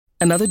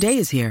Another day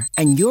is here,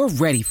 and you're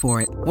ready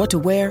for it. What to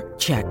wear?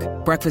 Check.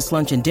 Breakfast,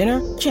 lunch, and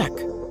dinner? Check.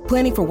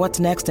 Planning for what's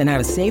next and how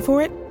to save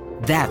for it?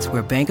 That's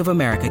where Bank of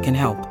America can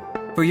help.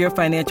 For your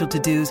financial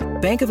to-dos,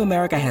 Bank of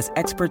America has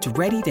experts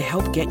ready to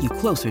help get you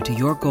closer to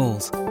your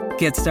goals.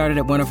 Get started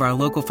at one of our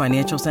local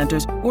financial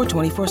centers or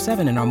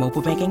 24/7 in our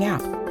mobile banking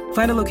app.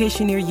 Find a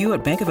location near you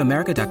at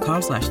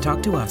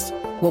bankofamerica.com/talktous.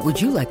 What would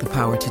you like the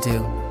power to do?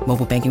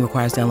 Mobile banking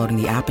requires downloading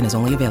the app and is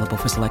only available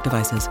for select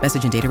devices.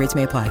 Message and data rates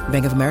may apply.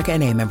 Bank of America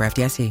N.A., member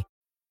FDIC.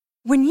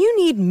 When you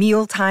need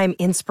mealtime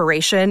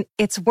inspiration,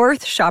 it's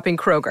worth shopping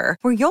Kroger,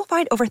 where you'll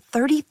find over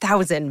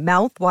 30,000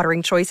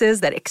 mouth-watering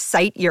choices that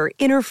excite your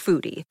inner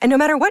foodie. And no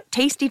matter what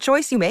tasty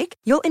choice you make,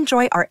 you'll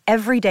enjoy our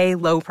everyday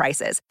low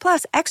prices,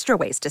 plus extra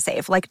ways to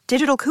save, like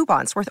digital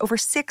coupons worth over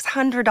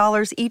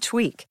 $600 each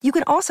week. You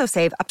can also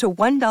save up to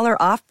 $1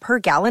 off per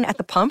gallon at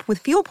the pump with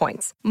fuel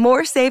points.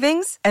 More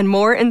savings and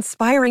more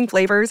inspiring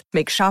flavors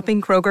make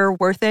shopping Kroger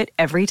worth it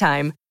every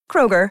time.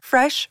 Kroger,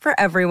 fresh for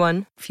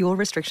everyone. Fuel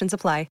restrictions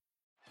apply.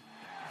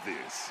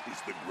 This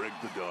is the Greg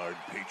Bedard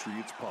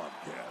Patriots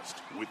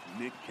Podcast with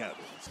Nick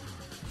Cattles.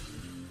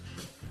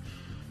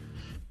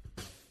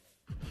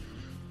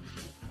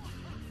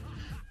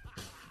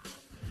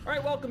 All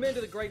right, welcome into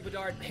the Greg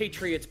Bedard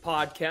Patriots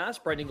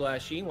Podcast. Brendan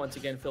Glasheen once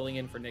again filling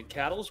in for Nick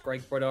Cattles.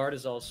 Greg Bedard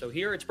is also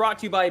here. It's brought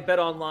to you by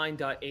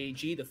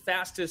betonline.ag, the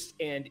fastest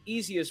and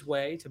easiest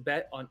way to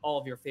bet on all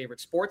of your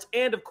favorite sports.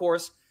 And, of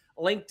course,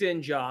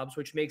 LinkedIn Jobs,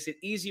 which makes it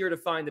easier to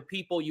find the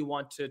people you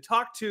want to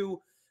talk to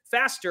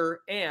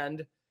faster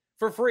and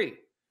for free.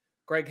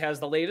 Greg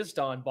has the latest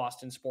on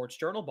Boston Sports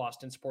Journal,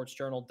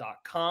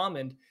 bostonsportsjournal.com,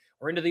 and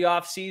we're into the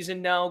off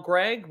season now,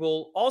 Greg.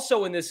 We'll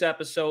also in this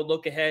episode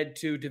look ahead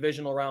to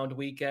divisional round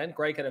weekend.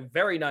 Greg had a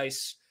very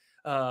nice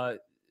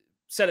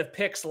set of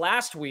picks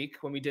last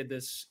week when we did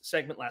this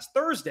segment last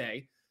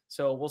Thursday,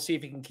 so we'll see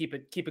if he can keep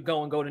it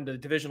going into the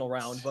divisional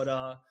round.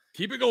 But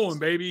keep it going,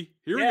 baby.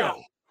 Here we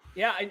go.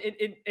 Yeah, and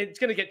it's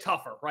going to get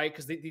tougher, right?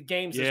 Because the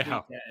games this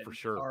weekend for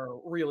sure are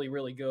really,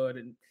 really good.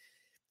 And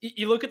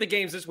you look at the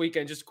games this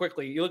weekend, just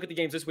quickly, you're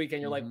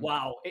like,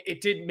 wow, it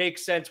did make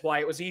sense why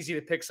it was easy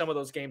to pick some of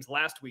those games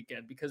last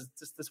weekend, because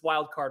this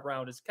wild card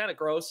round is kind of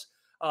gross.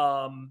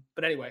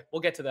 But anyway,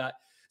 we'll get to that.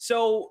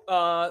 So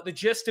the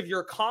gist of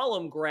your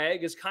column,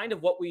 Greg, is kind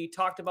of what we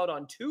talked about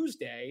on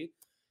Tuesday.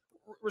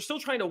 We're still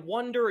trying to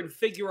wonder and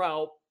figure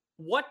out,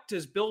 what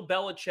does Bill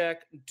Belichick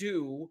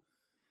do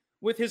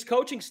with his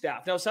coaching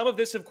staff? Now, some of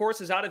this, of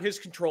course, is out of his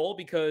control,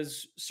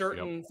 because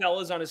certain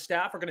fellas on his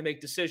staff are going to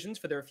make decisions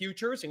for their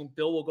futures, and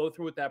Bill will go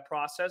through with that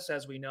process,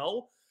 as we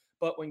know.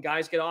 But when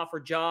guys get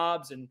offered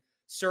jobs and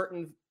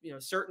certain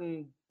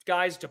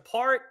guys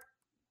depart,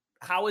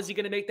 how is he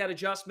going to make that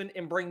adjustment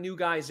and bring new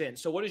guys in?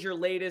 So what is your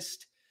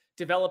latest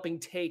developing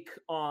take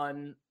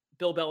on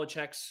Bill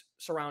Belichick's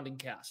surrounding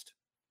cast?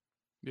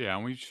 Yeah,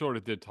 and we sort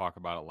of did talk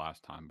about it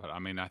last time, but I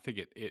mean, I think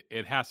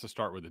it has to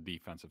start with the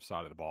defensive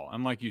side of the ball.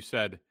 And like you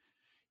said,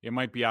 it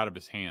might be out of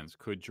his hands.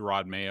 Could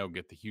Gerard Mayo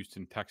get the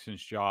Houston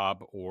Texans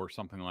job or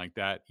something like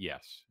that?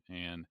 Yes.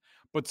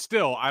 But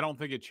still, I don't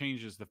think it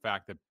changes the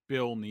fact that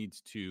Bill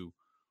needs to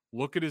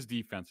look at his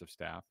defensive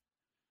staff,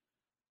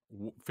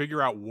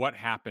 figure out what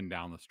happened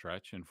down the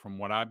stretch. And from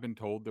what I've been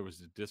told, there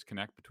was a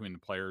disconnect between the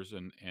players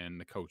and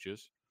the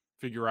coaches.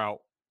 Figure out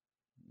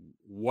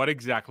what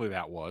exactly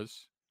that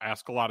was.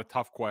 Ask a lot of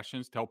tough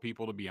questions. Tell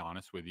people to be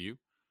honest with you.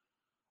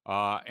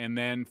 And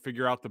then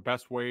figure out the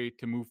best way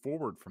to move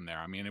forward from there.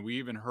 I mean, we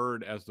even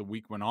heard as the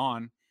week went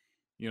on,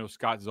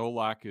 Scott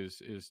Zolak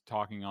is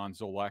talking on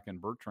Zolak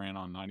and Bertrand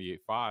on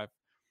 98.5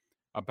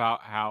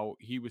 about how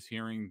he was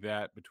hearing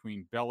that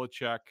between Bill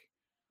Belichick,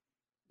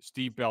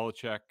 Steve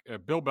Belichick,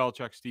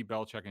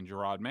 and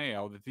Gerard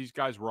Mayo, that these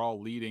guys were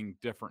all leading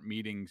different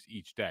meetings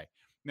each day.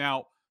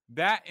 Now,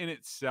 that in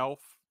itself,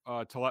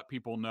 to let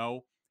people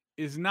know,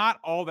 is not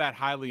all that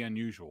highly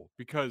unusual,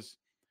 because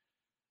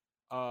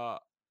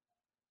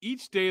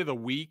each day of the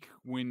week,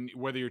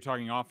 whether you're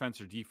talking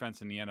offense or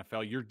defense in the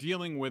NFL, you're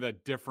dealing with a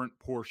different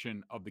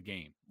portion of the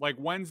game. Like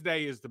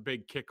Wednesday is the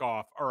big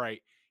kickoff. All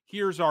right,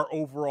 here's our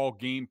overall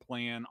game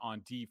plan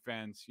on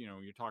defense.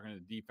 You're talking to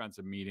the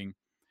defensive meeting,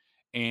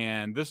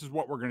 and this is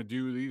what we're going to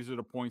do. These are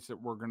the points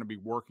that we're going to be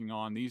working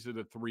on. These are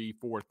the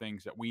 3-4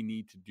 things that we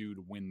need to do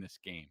to win this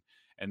game.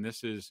 And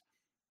this is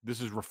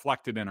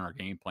reflected in our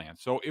game plan.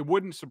 So it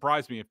wouldn't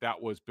surprise me if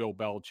that was Bill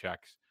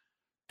Belichick's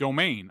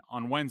domain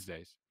on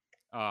Wednesdays.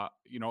 At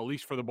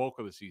least for the bulk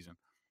of the season.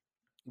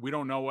 We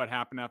don't know what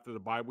happened after the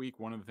bye week.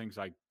 One of the things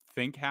I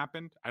think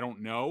happened, I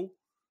don't know,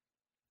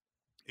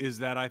 is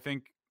that I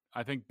think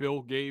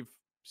Bill gave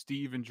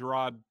Steve and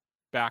Gerard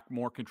back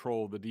more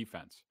control of the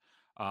defense.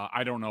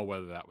 I don't know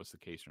whether that was the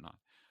case or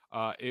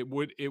not. It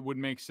would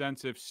make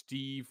sense if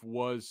Steve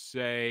was,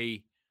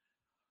 say,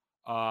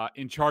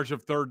 in charge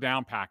of third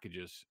down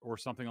packages or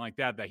something like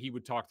that he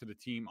would talk to the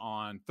team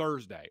on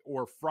Thursday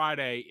or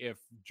Friday if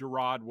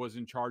Gerard was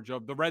in charge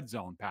of the red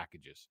zone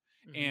packages.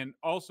 Mm-hmm. And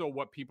also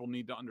what people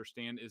need to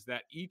understand is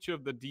that each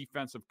of the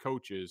defensive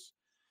coaches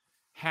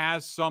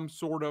has some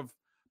sort of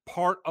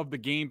part of the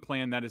game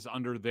plan that is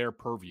under their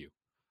purview.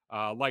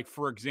 Like,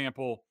 for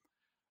example,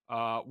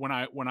 when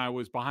I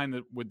was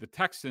with the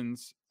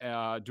Texans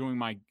doing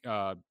my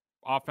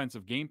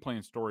offensive game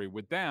plan story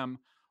with them,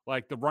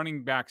 like the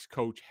running backs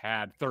coach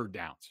had third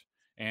downs,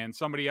 and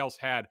somebody else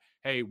had,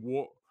 hey,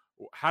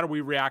 how do we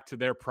react to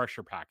their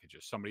pressure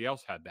packages? Somebody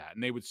else had that,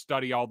 and they would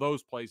study all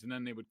those plays, and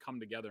then they would come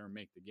together and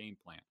make the game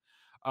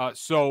plan.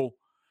 So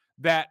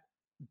that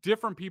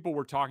different people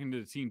were talking to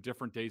the team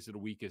different days of the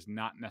week is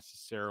not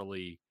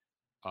necessarily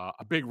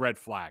a big red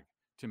flag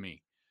to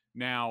me.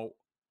 Now,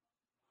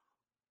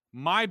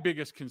 my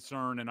biggest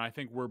concern, and I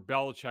think where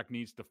Belichick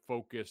needs to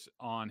focus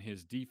on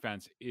his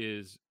defense,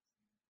 is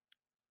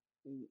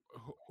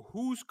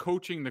who's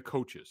coaching the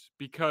coaches.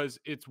 Because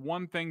it's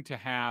one thing to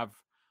have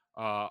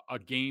a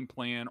game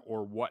plan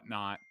or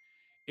whatnot.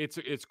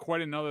 It's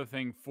quite another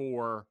thing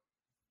for,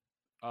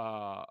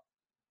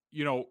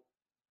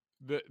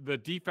 the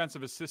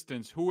defensive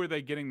assistants. Who are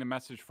they getting the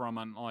message from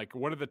on, like,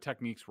 what are the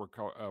techniques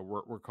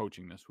we're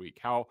coaching this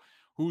week?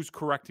 Who's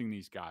correcting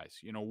these guys?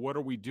 What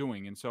are we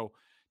doing? And so,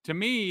 to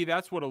me,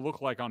 that's what it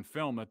looked like on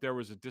film, that there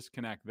was a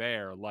disconnect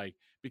there, like,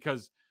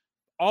 because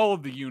all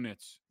of the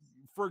units,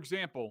 for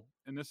example,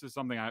 and this is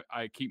something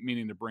I keep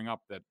meaning to bring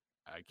up that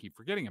I keep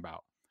forgetting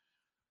about.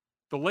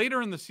 The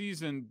later in the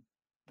season,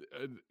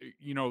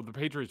 the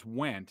Patriots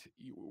went,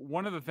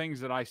 one of the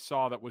things that I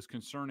saw that was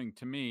concerning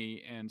to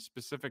me and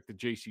specific to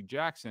JC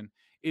Jackson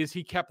is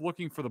he kept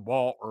looking for the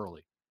ball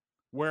early.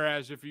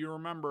 Whereas if you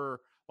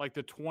remember, like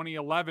the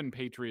 2011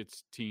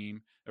 Patriots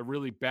team, a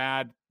really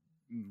bad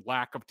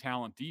lack of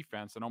talent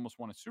defense and almost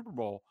won a Super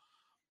Bowl,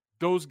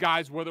 those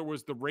guys, whether it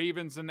was the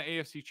Ravens in the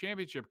AFC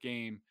Championship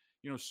game,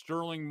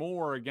 Sterling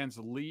Moore against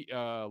Lee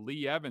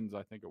Evans,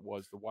 I think it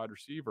was, the wide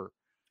receiver,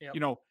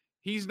 Yep.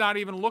 He's not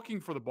even looking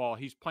for the ball.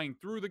 He's playing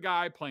through the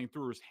guy, playing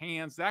through his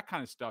hands, that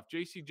kind of stuff.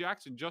 JC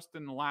Jackson, just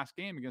in the last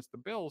game against the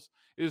Bills,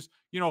 is,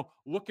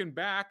 looking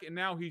back, and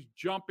now he's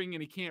jumping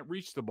and he can't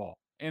reach the ball.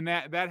 And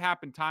that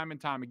happened time and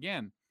time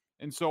again.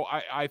 And so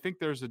I think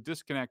there's a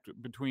disconnect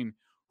between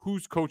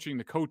who's coaching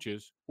the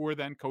coaches, who are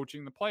then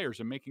coaching the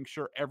players, and making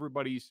sure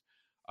everybody's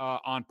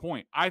on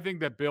point. I think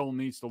that Bill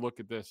needs to look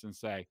at this and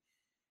say,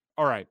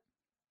 all right,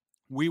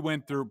 we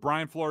went through,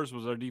 Brian Flores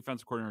was our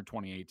defensive coordinator in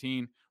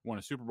 2018, won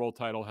a Super Bowl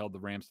title, held the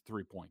Rams to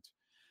 3 points.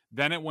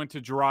 Then it went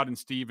to Gerard and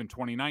Steve in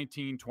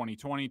 2019,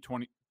 2020,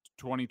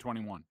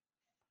 2021.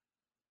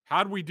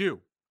 How did we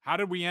do? How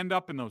did we end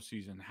up in those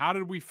seasons? How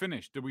did we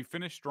finish? Did we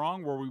finish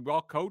strong? Were we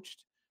well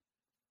coached?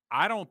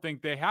 I don't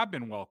think they have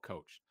been well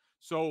coached.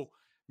 So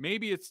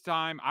maybe it's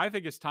time. I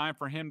think it's time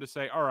for him to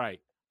say, all right,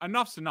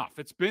 enough's enough.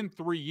 It's been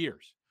 3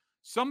 years.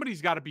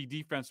 Somebody's got to be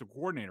defensive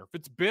coordinator. If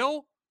it's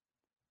Bill,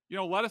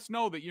 let us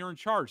know that you're in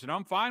charge, and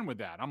I'm fine with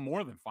that. I'm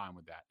more than fine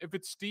with that. If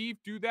it's Steve,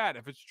 do that.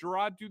 If it's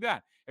Gerard, do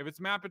that. If it's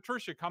Matt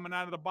Patricia coming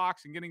out of the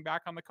box and getting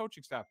back on the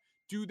coaching staff,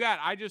 do that.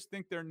 I just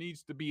think there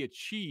needs to be a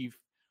chief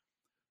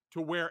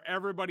to where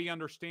everybody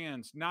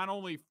understands, not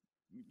only,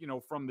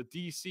 from the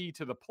DC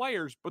to the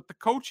players, but the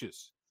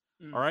coaches.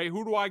 All right.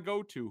 Who do I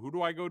go to? Who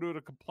do I go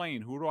to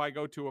complain? Who do I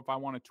go to if I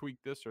want to tweak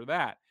this or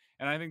that?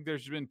 And I think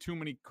there's been too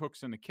many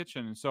cooks in the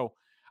kitchen. And so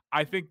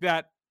I think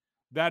that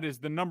is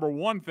the number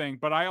one thing.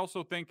 But I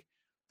also think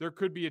there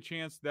could be a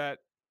chance that,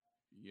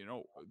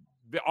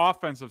 the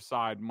offensive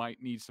side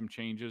might need some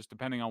changes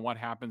depending on what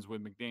happens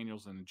with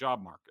McDaniels in the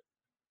job market.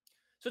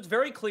 So it's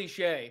very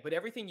cliche, but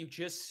everything you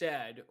just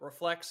said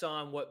reflects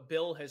on what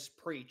Bill has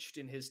preached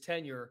in his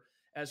tenure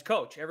as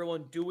coach.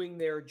 Everyone doing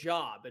their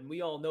job. And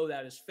we all know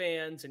that as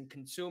fans and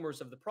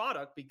consumers of the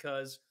product,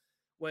 because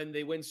when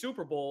they win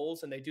Super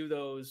Bowls and they do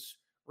those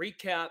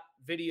recap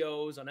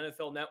videos on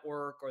NFL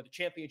Network or the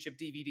championship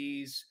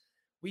DVDs,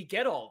 we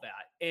get all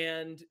that.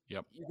 And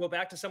You go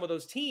back to some of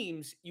those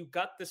teams, you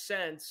got the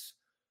sense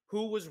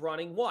who was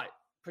running what.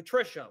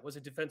 Patricia was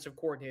a defensive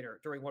coordinator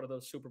during one of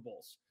those Super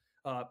Bowls.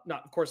 We're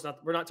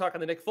not talking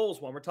the Nick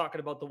Foles one. We're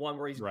talking about the one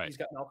where he's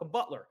got Malcolm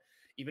Butler.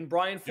 Even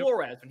Brian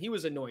Flores, when he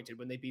was anointed,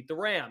 when they beat the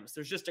Rams.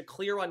 There's just a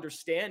clear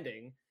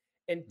understanding.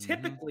 And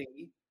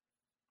typically...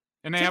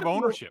 And they have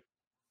ownership.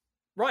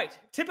 Right.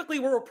 Typically,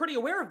 we're pretty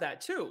aware of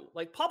that, too.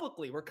 Like,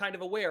 publicly, we're kind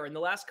of aware. In the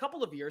last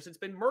couple of years, it's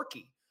been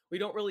murky. We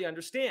don't really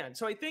understand.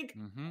 So I think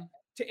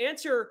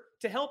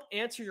to help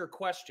answer your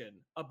question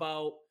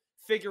about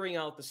figuring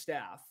out the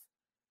staff,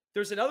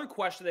 there's another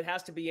question that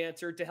has to be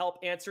answered to help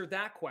answer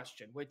that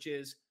question, which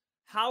is,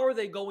 how are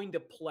they going to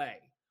play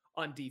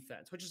on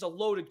defense? Which is a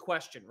loaded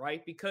question,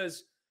 right?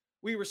 Because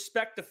we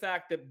respect the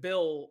fact that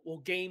Bill will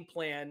game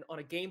plan on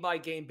a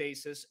game-by-game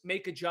basis,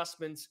 make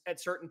adjustments at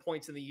certain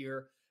points in the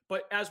year.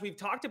 But as we've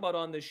talked about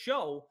on this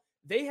show,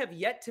 they have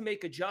yet to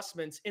make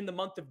adjustments in the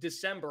month of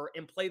December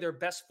and play their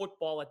best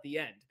football at the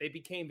end. They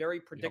became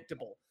very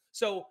predictable.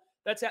 So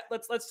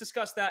let's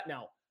discuss that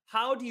now.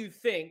 How do you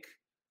think,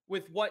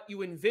 with what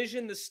you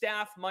envision the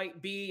staff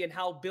might be and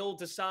how Bill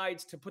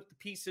decides to put the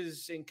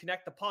pieces and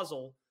connect the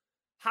puzzle,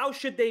 how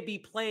should they be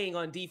playing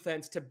on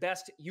defense to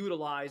best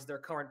utilize their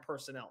current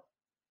personnel?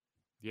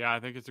 Yeah,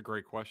 I think it's a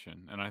great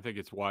question. And I think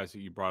it's wise that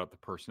you brought up the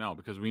personnel,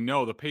 because we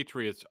know the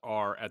Patriots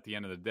are, at the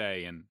end of the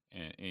day,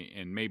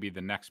 and maybe the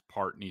next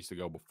part needs to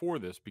go before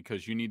this,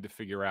 because you need to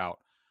figure out,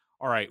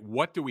 all right,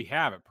 what do we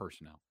have at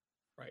personnel?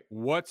 Right.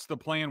 What's the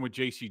plan with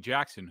JC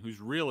Jackson,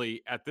 who's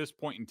really at this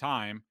point in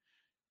time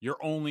your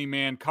only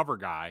man cover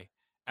guy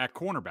at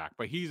cornerback?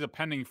 But he's a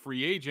pending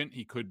free agent.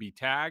 He could be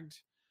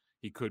tagged.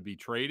 He could be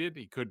traded.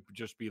 He could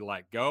just be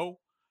let go,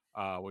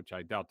 which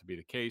I doubt to be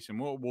the case. And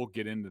we'll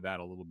get into that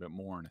a little bit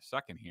more in a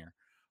second here.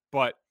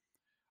 But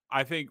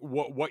I think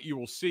what you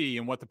will see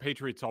and what the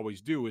Patriots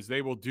always do is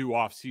they will do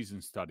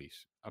off-season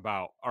studies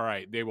about, all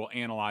right, they will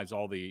analyze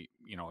all the,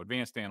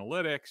 advanced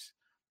analytics,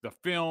 the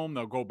film,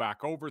 they'll go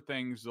back over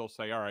things. They'll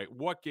say, all right,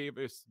 what gave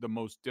us the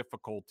most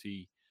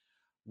difficulty?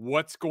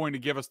 What's going to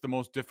give us the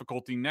most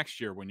difficulty next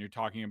year when you're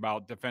talking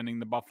about defending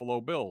the Buffalo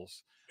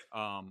Bills,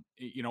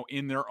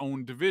 in their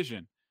own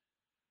division?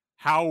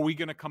 How are we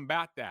going to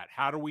combat that?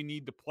 How do we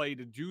need to play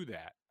to do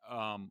that?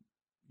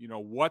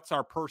 What's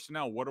our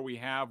personnel? What do we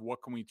have?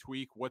 What can we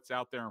tweak? What's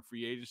out there in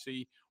free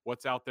agency?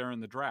 What's out there in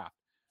the draft?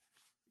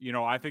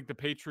 I think the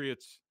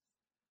Patriots,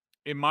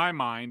 in my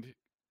mind,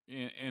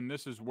 and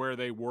this is where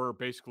they were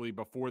basically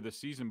before the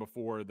season,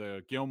 before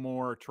the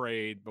Gilmore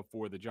trade,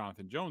 before the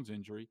Jonathan Jones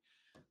injury,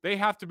 they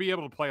have to be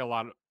able to play a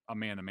lot of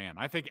man-to-man.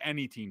 I think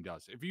any team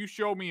does. If you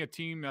show me a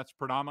team that's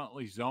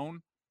predominantly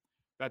zone,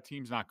 that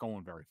team's not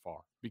going very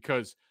far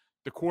because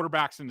the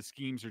quarterbacks and the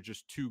schemes are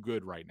just too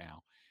good right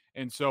now.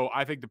 And so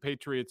I think the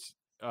Patriots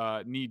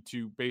need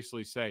to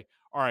basically say,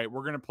 all right,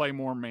 we're going to play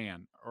more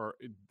man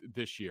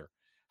this year.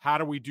 How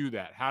do we do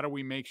that? How do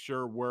we make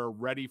sure we're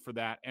ready for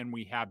that and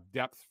we have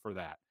depth for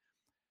that?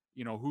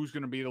 Who's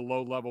going to be the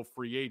low-level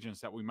free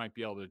agents that we might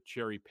be able to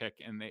cherry pick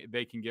and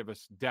they can give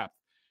us depth?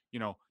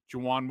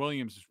 Juwan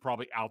Williams is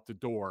probably out the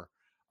door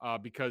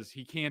because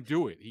he can't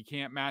do it. He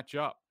can't match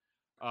up.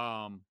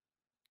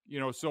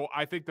 So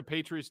I think the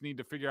Patriots need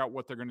to figure out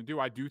what they're going to do.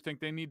 I do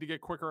think they need to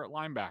get quicker at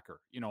linebacker.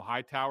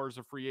 Hightower's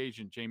a free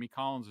agent. Jamie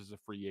Collins is a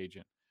free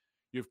agent.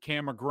 You have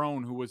Cam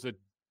McGrone, who was a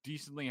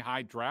decently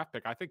high draft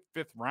pick. I think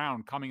 5th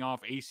round coming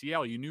off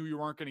ACL. You knew you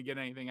weren't going to get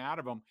anything out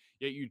of him,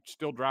 yet you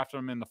still drafted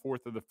him in the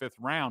 4th or the 5th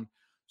round.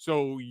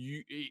 So,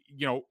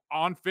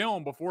 on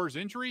film before his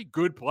injury,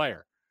 good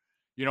player.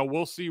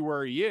 We'll see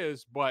where he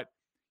is, but,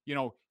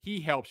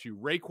 he helps you.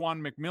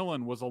 Raekwon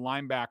McMillan was a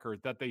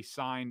linebacker that they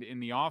signed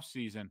in the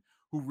offseason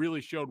who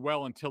really showed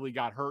well until he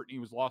got hurt and he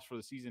was lost for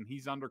the season.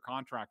 He's under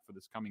contract for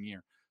this coming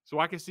year. So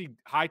I could see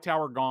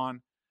Hightower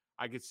gone.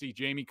 I could see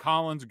Jamie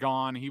Collins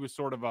gone. He was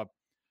sort of a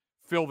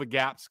fill the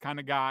gaps kind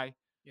of guy.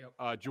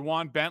 Yep.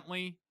 Juwan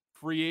Bentley,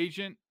 free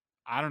agent.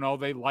 I don't know.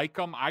 They like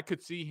him. I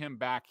could see him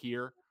back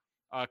here.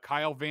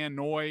 Kyle Van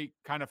Noy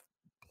kind of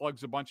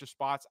plugs a bunch of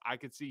spots. I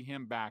could see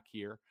him back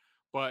here.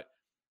 But,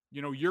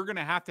 you're going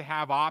to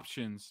have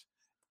options.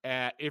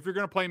 If you're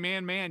going to play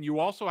man-man, you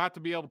also have to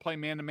be able to play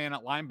man-to-man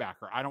at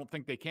linebacker. I don't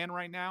think they can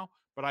right now,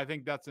 but I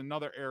think that's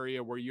another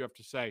area where you have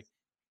to say,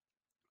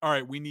 all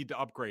right, we need to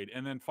upgrade.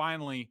 And then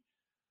finally,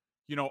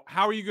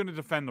 how are you going to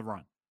defend the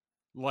run?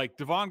 Like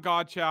Devon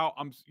Godchow,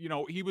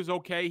 he was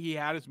okay. He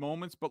had his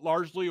moments, but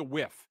largely a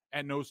whiff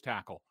at nose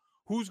tackle.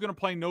 Who's going to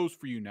play nose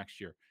for you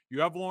next year?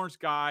 You have Lawrence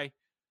Guy.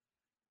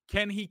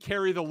 Can he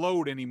carry the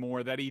load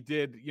anymore that he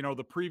did,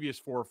 the previous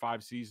 4 or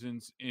 5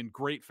 seasons in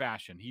great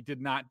fashion? He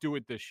did not do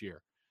it this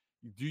year.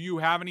 Do you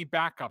have any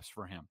backups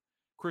for him?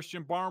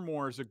 Christian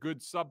Barmore is a good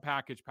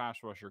sub-package pass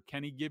rusher.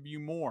 Can he give you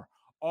more?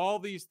 All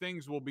these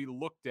things will be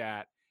looked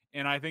at,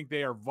 and I think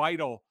they are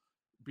vital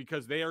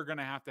because they are going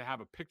to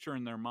have a picture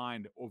in their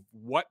mind of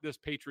what this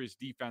Patriots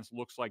defense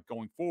looks like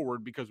going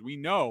forward, because we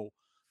know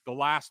the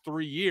last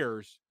 3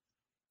 years,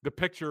 the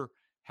picture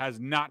has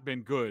not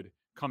been good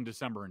come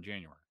December and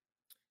January.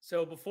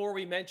 So before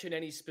we mention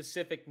any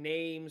specific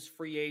names,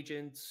 free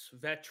agents,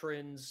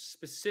 veterans,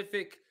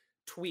 specific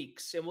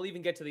tweaks, and we'll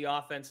even get to the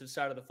offensive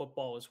side of the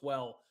football as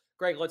well,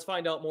 Greg, let's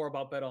find out more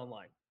about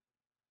BetOnline.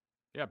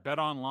 Yeah,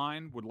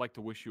 BetOnline would like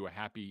to wish you a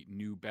happy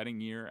new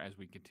betting year as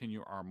we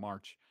continue our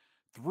march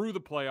through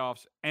the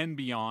playoffs and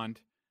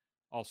beyond.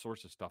 All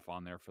sorts of stuff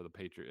on there for the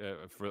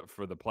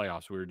for the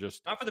playoffs. We were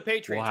just not for the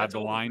Patriots. We'll have the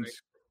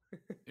lines.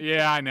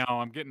 Yeah, I know.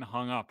 I'm getting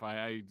hung up.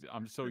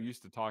 I'm so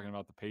used to talking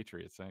about the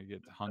Patriots. I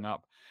get hung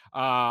up.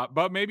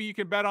 But maybe you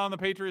can bet on the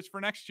Patriots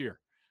for next year.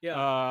 Yeah.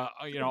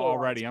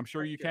 Already. I'm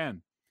sure you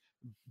can.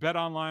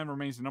 BetOnline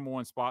remains the number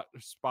one spot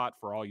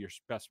for all your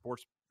best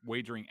sports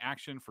wagering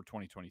action for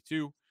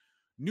 2022.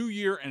 New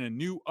year and a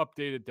new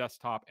updated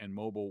desktop and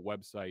mobile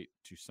website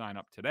to sign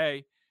up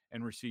today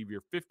and receive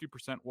your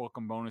 50%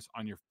 welcome bonus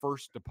on your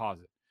first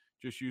deposit.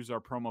 Just use our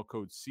promo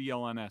code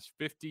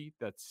CLNS50,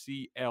 that's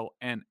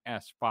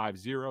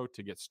CLNS50,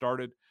 to get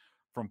started.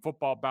 From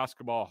football,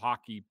 basketball,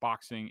 hockey,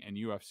 boxing, and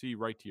UFC,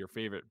 right to your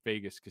favorite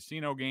Vegas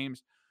casino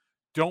games.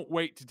 Don't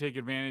wait to take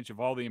advantage of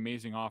all the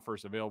amazing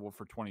offers available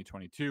for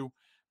 2022.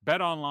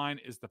 BetOnline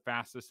is the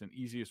fastest and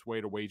easiest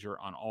way to wager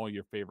on all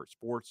your favorite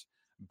sports.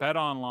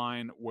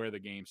 BetOnline, where the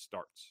game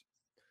starts.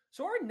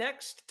 So our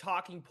next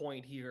talking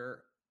point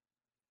here,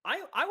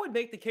 I would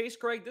make the case,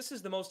 Greg, this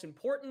is the most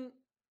important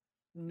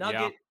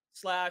nugget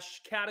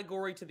 /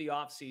 category to the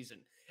offseason.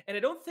 And I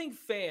don't think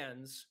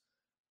fans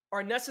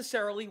are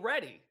necessarily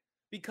ready,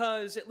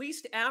 because at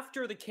least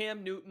after the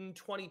Cam Newton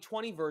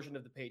 2020 version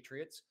of the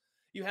Patriots,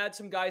 You had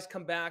some guys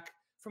come back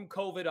from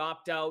COVID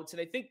opt-outs.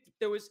 And I think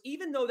there was,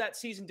 even though that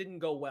season didn't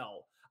go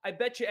well, I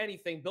bet you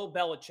anything, Bill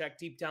Belichick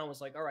deep down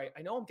was like, all right,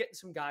 I know I'm getting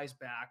some guys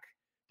back.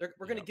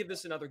 We're going to give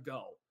this another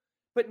go.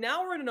 But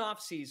now we're in an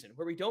off season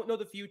where we don't know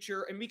the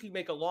future, and we can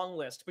make a long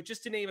list. But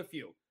just to name a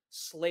few: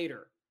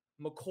 Slater,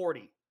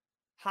 McCourty,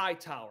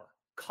 Hightower,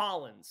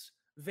 Collins,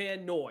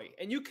 Van Noy,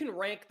 and you can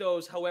rank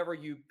those however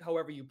you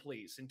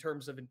please in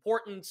terms of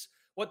importance,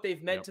 what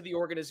they've meant to the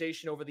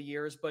organization over the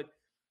years. But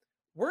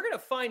we're going to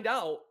find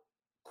out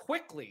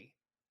quickly.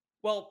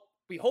 Well,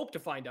 we hope to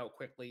find out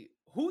quickly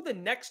who the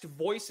next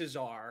voices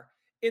are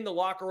in the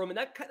locker room. And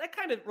that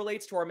kind of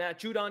relates to our Matt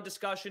Judon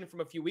discussion from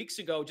a few weeks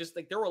ago. Just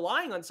like they're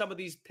relying on some of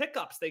these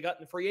pickups they got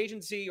in free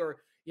agency or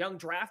young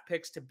draft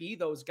picks to be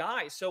those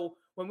guys. So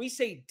when we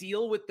say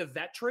deal with the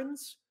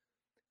veterans,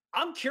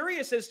 I'm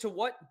curious as to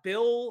what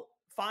Bill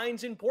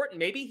finds important.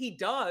 Maybe he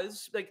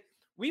does. Like,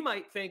 we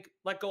might think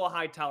let go of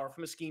Hightower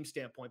from a scheme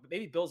standpoint, but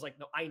maybe Bill's like,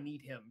 no, I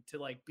need him to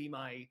like be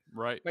my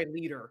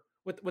leader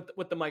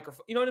with the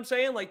microphone. You know what I'm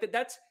saying? Like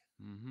that's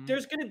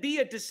there's going to be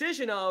a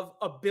decision of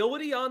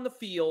ability on the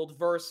field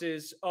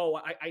versus,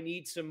 I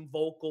need some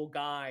vocal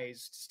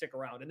guys to stick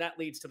around. And that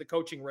leads to the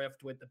coaching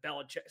rift with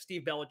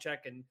Steve Belichick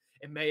and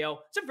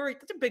Mayo.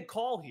 That's a big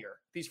call here.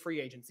 These free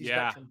agents, these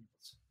veterans.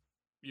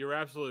 You're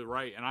absolutely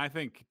right. And I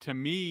think, to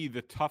me,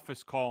 the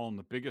toughest call and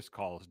the biggest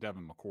call is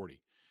Devin McCourty.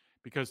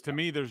 Because to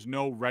me, there's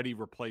no ready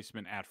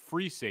replacement at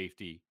free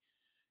safety.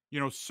 You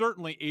know,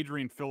 certainly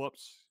Adrian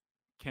Phillips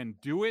can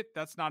do it.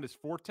 That's not his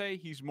forte.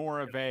 He's more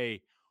of a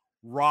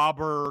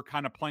robber,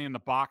 kind of play in the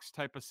box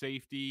type of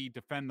safety,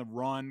 defend the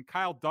run.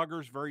 Kyle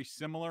Duggar's very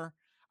similar.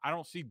 I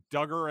don't see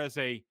Duggar as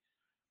a,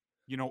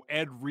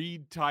 Ed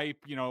Reed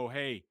type,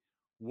 hey,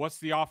 what's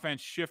the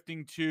offense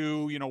shifting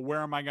to?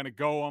 Where am I going to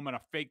go? I'm going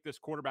to fake this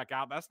quarterback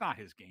out. That's not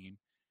his game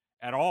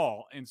at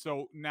all. And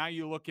so now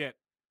you look at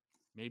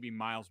maybe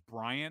Miles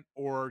Bryant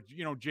or,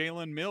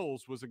 Jalen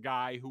Mills was a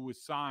guy who was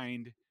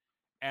signed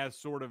as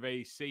sort of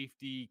a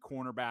safety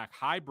cornerback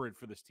hybrid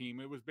for this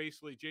team. It was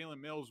basically Jalen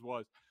Mills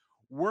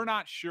we're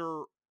not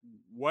sure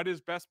what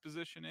his best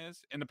position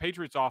is. And the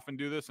Patriots often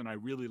do this, and I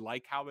really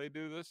like how they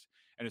do this.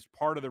 And it's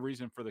part of the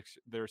reason for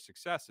their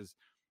success is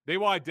they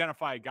will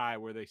identify a guy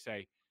where they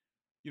say,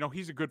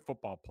 he's a good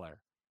football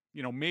player.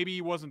 Maybe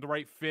he wasn't the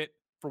right fit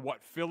for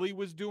what Philly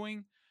was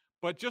doing.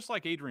 But just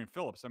like Adrian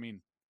Phillips, I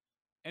mean,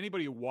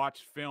 anybody who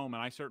watched film,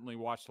 and I certainly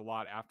watched a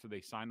lot after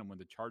they signed him with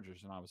the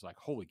Chargers, and I was like,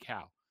 holy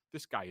cow,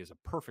 this guy is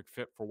a perfect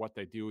fit for what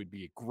they do. He'd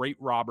be a great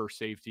robber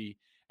safety,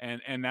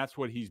 and that's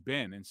what he's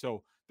been. And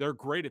so they're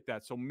great at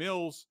that. So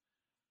Mills,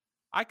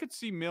 I could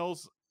see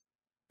Mills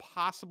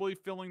possibly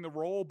filling the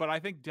role, but I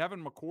think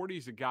Devin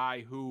McCourty's a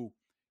guy who,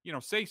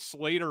 say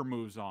Slater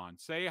moves on,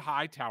 say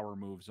Hightower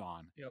moves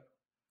on. Yep.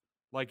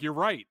 Like, you're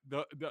right.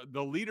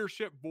 The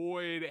leadership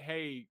void,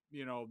 hey,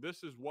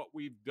 this is what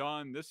we've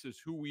done. This is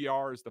who we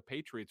are as the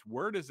Patriots.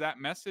 Where does that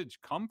message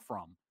come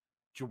from?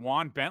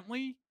 Juwan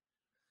Bentley?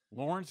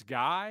 Lawrence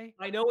Guy?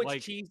 I know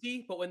it's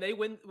cheesy, but when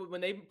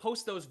they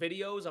post those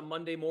videos on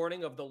Monday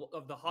morning of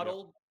the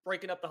huddle,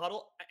 breaking up the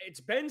huddle, it's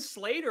been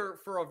Slater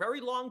for a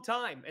very long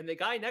time. And the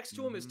guy next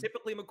to him is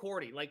typically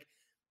McCourty. Like,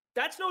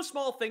 that's no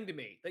small thing to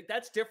me. Like,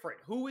 that's different.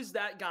 Who is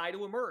that guy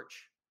to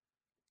emerge?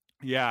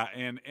 Yeah,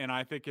 and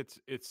I think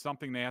it's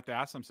something they have to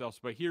ask themselves.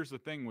 But here's the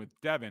thing with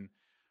Devin.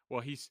 Well,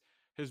 his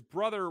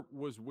brother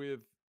was with,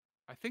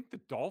 I think,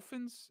 the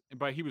Dolphins,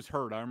 but he was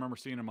hurt. I remember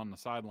seeing him on the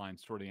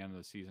sidelines toward the end of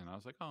the season. I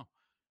was like, oh,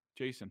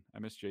 Jason. I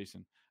miss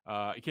Jason.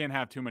 You can't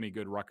have too many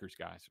good Rutgers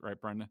guys, right,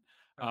 Brendan?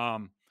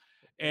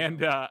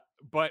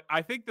 But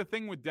I think the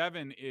thing with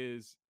Devin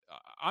is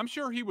I'm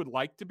sure he would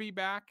like to be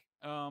back.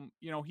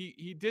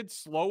 He did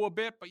slow a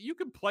bit, but you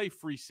can play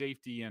free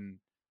safety and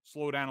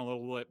slow down a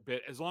little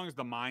bit as long as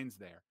the mind's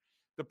there.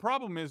 The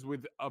problem is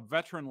with a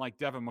veteran like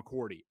Devin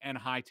McCourty and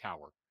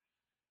Hightower,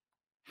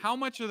 how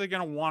much are they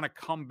going to want to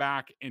come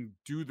back and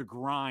do the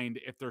grind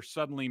if they're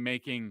suddenly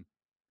making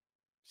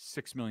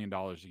 $6 million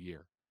a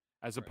year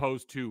as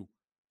opposed to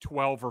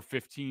 $12 or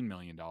 $15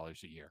 million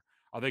a year?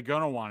 Are they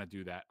going to want to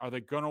do that? Are they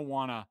going to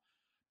want to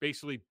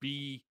basically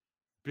be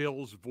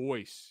Bill's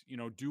voice,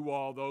 do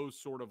all those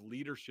sort of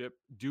leadership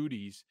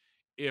duties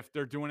if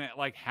they're doing it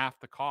like half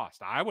the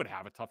cost? I would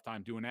have a tough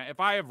time doing that. If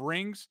I have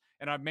rings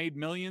and I've made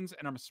millions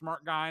and I'm a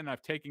smart guy and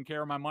I've taken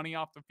care of my money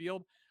off the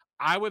field,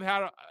 I would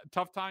have a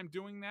tough time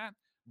doing that.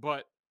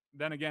 But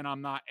then again,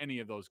 I'm not any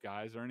of those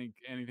guys or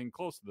anything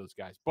close to those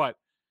guys. But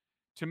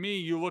to me,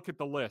 you look at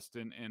the list,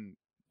 and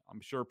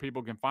I'm sure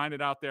people can find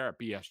it out there at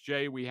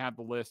BSJ. We have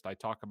the list. I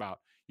talk about,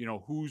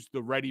 who's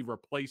the ready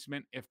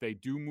replacement if they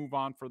do move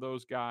on for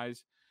those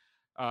guys.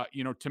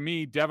 To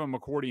me, Devin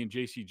McCourty and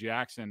J.C.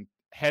 Jackson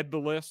head the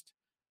list.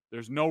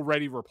 There's no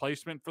ready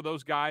replacement for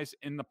those guys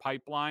in the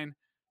pipeline.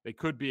 They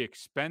could be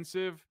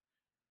expensive.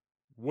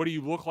 What do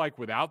you look like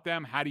without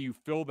them? How do you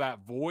fill that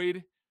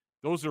void?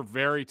 Those are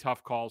very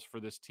tough calls for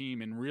this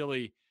team. And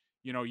really,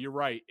 you're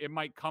right. It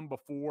might come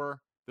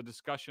before the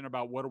discussion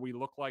about what do we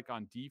look like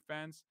on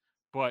defense.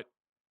 But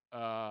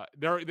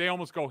they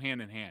almost go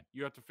hand in hand.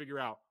 You have to figure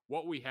out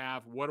what we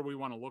have, what do we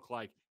want to look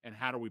like, and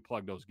how do we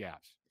plug those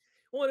gaps.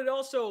 Well, and it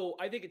also,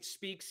 I think it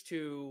speaks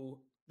to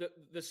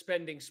the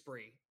spending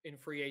spree in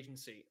free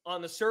agency.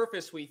 On the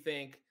surface, we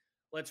think,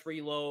 let's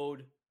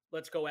reload,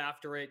 let's go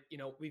after it.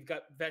 We've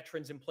got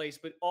veterans in place,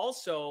 but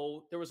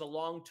also there was a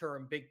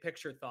long-term big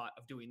picture thought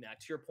of doing that.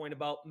 To your point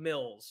about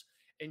Mills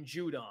and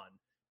Judon,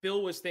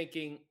 Bill was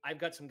thinking, I've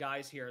got some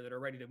guys here that are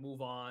ready to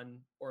move on,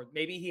 or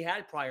maybe he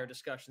had prior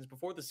discussions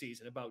before the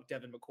season about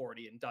Devin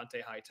McCourty and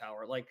Dante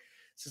Hightower. Like,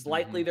 this is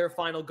likely their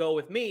final go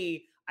with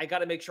me. I got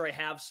to make sure I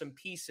have some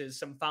pieces,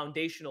 some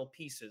foundational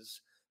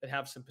pieces that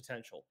have some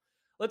potential.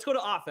 Let's go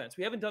to offense.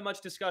 We haven't done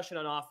much discussion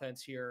on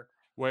offense here.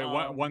 Wait,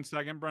 one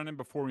second, Brendan.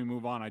 Before we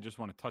move on, I just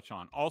want to touch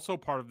on. Also,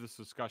 part of this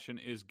discussion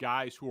is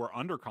guys who are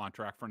under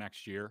contract for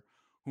next year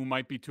who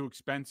might be too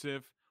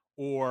expensive,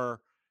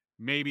 or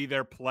maybe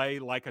their play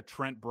like a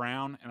Trent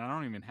Brown. And I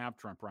don't even have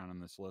Trent Brown on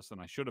this list,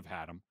 and I should have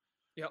had him.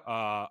 Yep.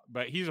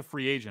 But he's a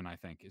free agent, I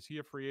think. Is he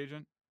a free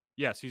agent?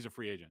 Yes, he's a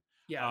free agent.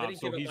 Yeah,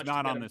 so he's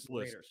not on this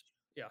list. Raiders.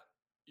 Yeah.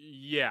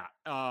 Yeah.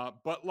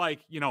 But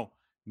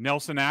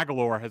Nelson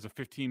Aguilar has a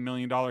 $15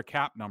 million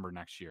cap number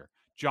next year.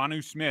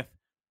 Jonnu Smith,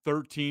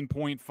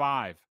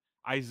 13.5.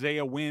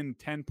 Isaiah Wynn,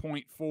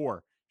 10.4.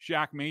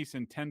 Shaq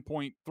Mason,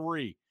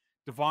 10.3.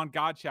 Devon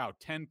Godchow,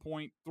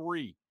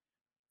 10.3.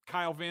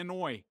 Kyle Van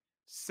Noy,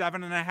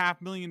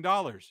 $7.5 million.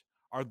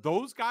 Are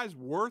those guys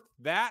worth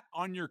that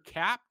on your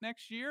cap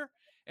next year?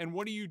 And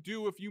what do you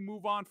do if you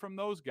move on from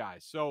those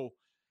guys? So,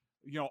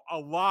 a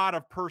lot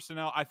of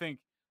personnel, I think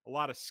a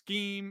lot of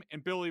scheme,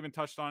 and Bill even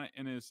touched on it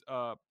in his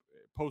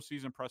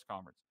postseason press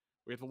conference.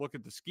 We have to look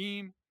at the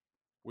scheme.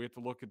 We have to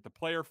look at the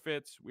player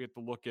fits. We have to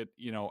look at,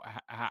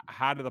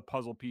 how do the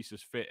puzzle pieces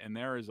fit? And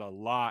there is a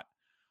lot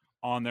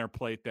on their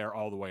plate there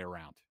all the way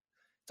around.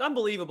 It's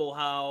unbelievable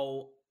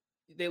how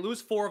they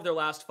lose 4 of their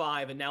last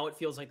 5, and now it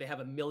feels like they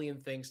have a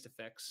million things to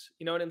fix.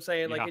 You know what I'm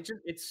saying? Yeah. Like,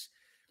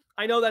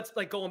 I know that's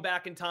like going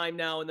back in time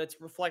now, and that's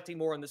reflecting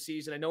more on the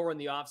season. I know we're in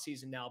the off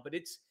season now, but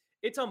it's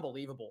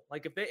unbelievable.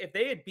 Like, if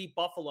they had beat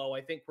Buffalo,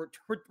 I think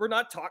we're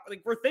not talking,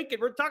 like, we're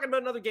talking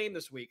about another game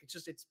this week. It's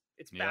just, it's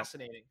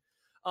fascinating.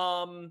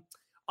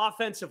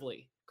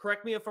 Offensively,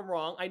 correct me if I'm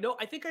wrong.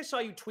 I think I saw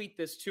you tweet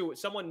this too.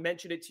 Someone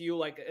mentioned it to you,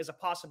 like, as a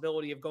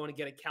possibility of going to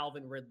get a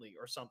Calvin Ridley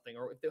or something,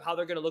 or how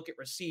they're going to look at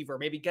receiver,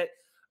 maybe get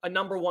a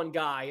number 1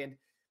 guy. And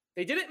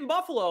they did it in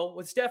Buffalo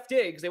with Steph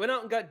Diggs. They went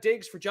out and got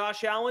Diggs for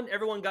Josh Allen.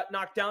 Everyone got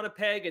knocked down a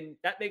peg, and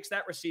that makes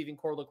that receiving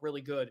core look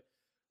really good.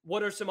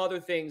 What are some other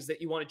things that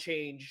you want to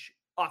change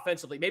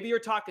offensively? Maybe you're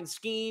talking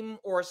scheme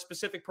or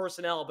specific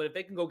personnel, but if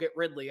they can go get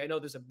Ridley, I know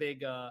there's a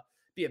big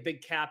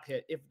cap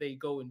hit if they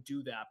go and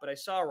do that. But I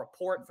saw a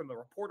report from a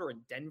reporter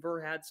in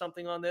Denver had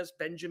something on this.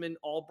 Benjamin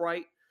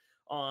Albright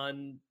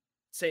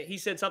he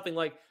said something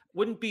like,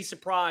 wouldn't be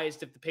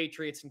surprised if the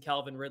Patriots and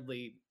Calvin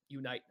Ridley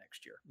unite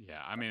next year.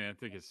 Yeah, I mean, I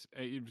think it's,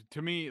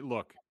 to me,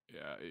 look,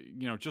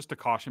 just to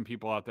caution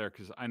people out there,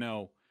 because I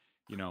know,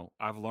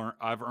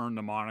 I've earned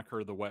the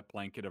moniker the wet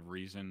blanket of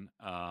reason,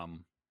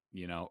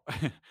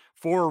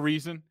 for a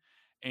reason.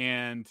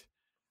 And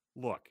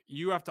look,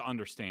 you have to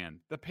understand,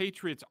 the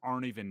Patriots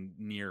aren't even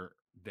near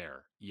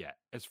there yet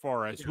as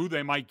far as who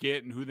they might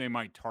get and who they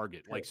might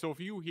target. Like, so if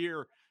you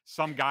hear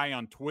some guy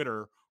on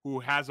Twitter who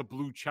has a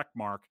blue check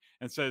mark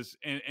and says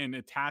and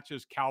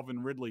attaches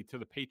Calvin Ridley to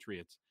the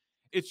Patriots,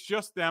 it's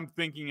just them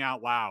thinking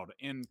out loud.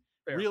 And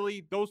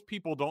really, those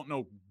people don't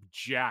know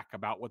jack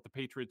about what the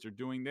Patriots are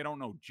doing. They don't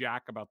know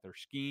jack about their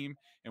scheme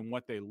and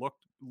what they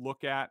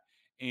look at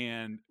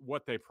and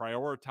what they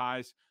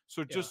prioritize.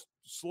 So just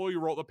slow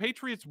your roll. The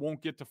Patriots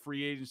won't get to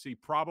free agency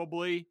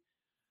probably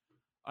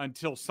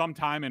until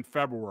sometime in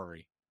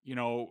February,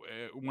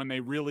 when they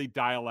really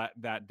dial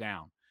that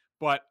down.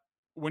 But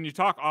when you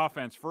talk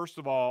offense, first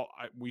of all,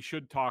 we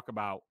should talk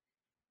about,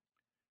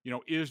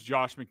 is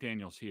Josh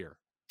McDaniels here?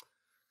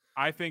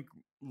 I think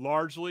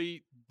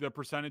largely the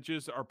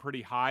percentages are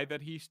pretty high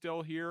that he's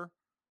still here.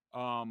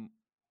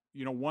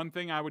 One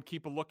thing I would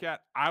keep a look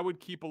at, I would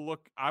keep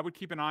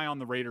an eye on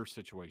the Raiders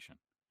situation.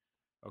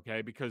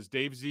 Okay. Because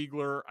Dave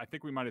Ziegler, I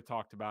think we might've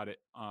talked about it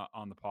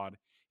on the pod.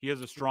 He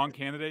has a strong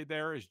candidate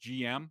there as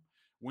GM.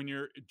 When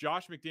you're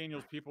Josh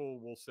McDaniels, people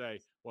will say,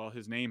 well,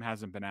 his name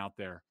hasn't been out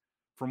there.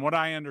 From what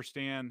I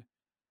understand,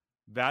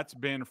 that's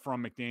been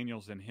from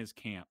McDaniels and his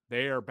camp.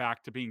 They are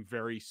back to being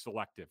very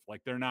selective.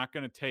 Like, they're not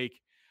going to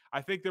take,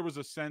 I think there was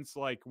a sense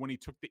like when he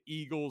took the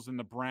Eagles and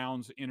the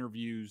Browns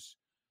interviews,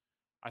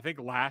 I think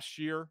last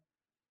year,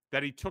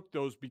 that he took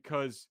those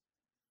because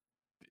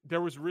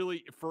there was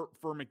really, for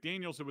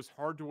McDaniels, it was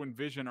hard to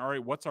envision, all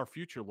right, what's our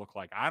future look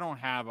like? I don't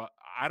have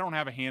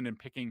a hand in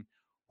picking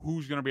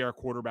who's going to be our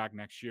quarterback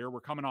next year. We're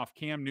coming off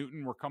Cam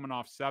Newton. We're coming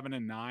off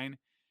 7-9.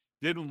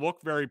 Didn't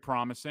look very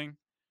promising.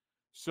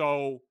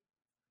 So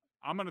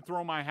I'm going to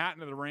throw my hat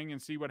into the ring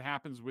and see what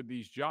happens with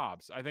these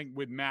jobs. I think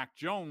with Mac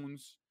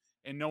Jones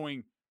and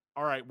knowing,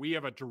 all right, we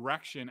have a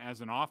direction as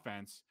an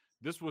offense.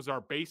 This was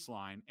our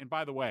baseline. And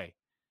by the way,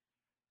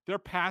 their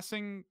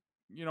passing,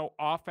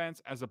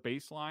 offense as a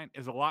baseline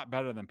is a lot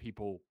better than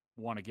people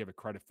want to give it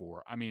credit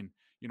for. I mean,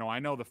 I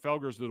know the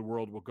Felgers of the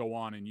world will go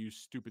on and use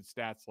stupid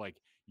stats like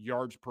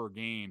yards per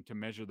game to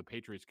measure the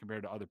Patriots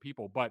compared to other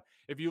people. But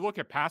if you look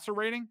at passer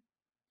rating,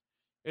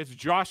 it's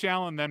Josh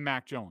Allen, then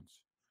Mac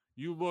Jones.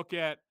 You look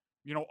at,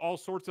 all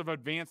sorts of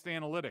advanced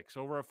analytics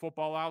over at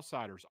Football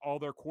Outsiders, all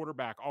their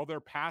quarterback, all their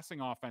passing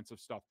offensive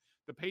stuff.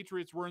 The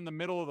Patriots were in the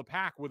middle of the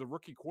pack with a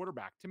rookie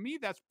quarterback. To me,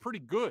 that's pretty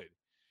good.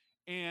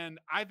 And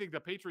I think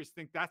the Patriots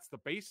think that's the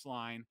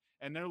baseline,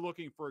 and they're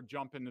looking for a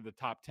jump into the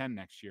top 10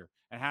 next year.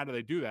 And how do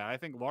they do that? I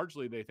think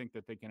largely they think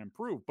that they can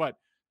improve. But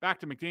back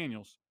to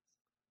McDaniels.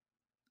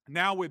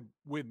 Now with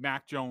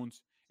Mac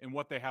Jones and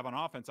what they have on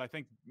offense, I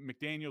think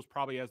McDaniels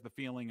probably has the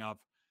feeling of,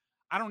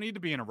 I don't need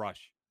to be in a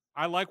rush.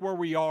 I like where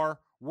we are.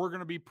 We're going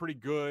to be pretty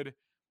good.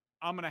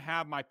 I'm going to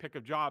have my pick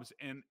of jobs.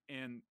 And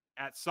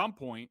at some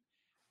point,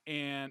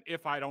 and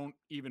if I don't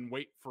even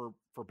wait for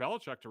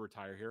Belichick to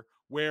retire here,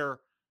 where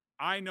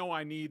I know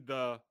I need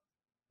the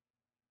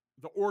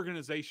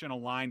organization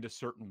aligned a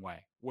certain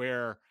way,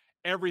 where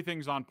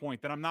everything's on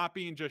point, that I'm not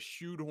being just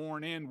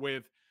shoehorned in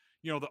with,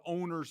 the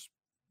owner's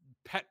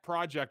pet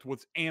project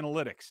with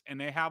analytics, and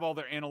they have all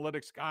their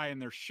analytics guy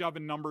and they're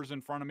shoving numbers in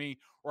front of me,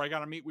 or I got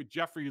to meet with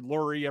Jeffrey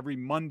Lurie every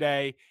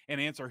Monday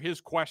and answer his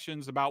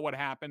questions about what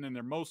happened, and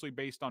they're mostly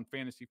based on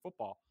fantasy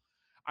football.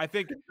 I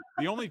think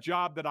the only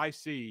job that I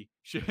see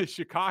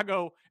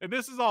Chicago, and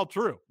this is all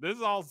true, this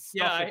is all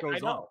stuff that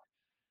goes on.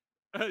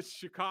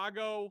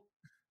 Chicago,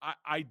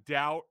 I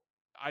doubt.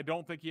 I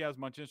don't think he has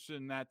much interest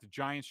in that. The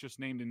Giants just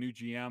named a new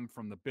GM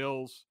from the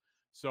Bills,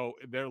 so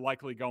they're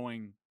likely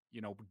going,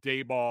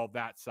 Dayball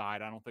that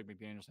side. I don't think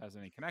McDaniels has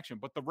any connection.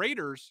 But the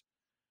Raiders,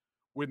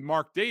 with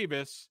Mark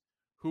Davis,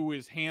 who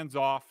is hands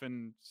off,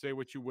 and say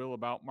what you will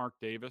about Mark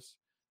Davis,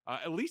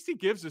 at least he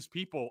gives his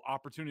people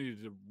opportunity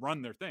to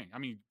run their thing. I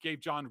mean, gave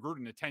John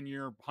Gruden a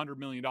 10-year, $100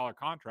 million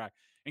contract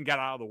and got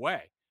out of the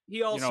way.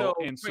 He also,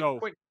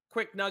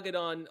 quick nugget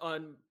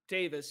on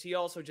Davis. He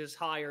also just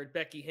hired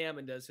Becky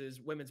Hammond as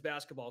his women's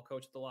basketball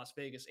coach at the Las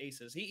Vegas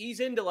Aces. He's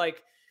into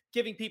like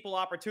giving people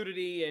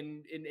opportunity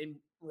and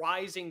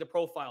rising the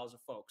profiles of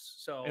folks.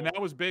 So, and that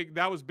was big.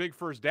 That was big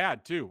for his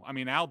dad too. I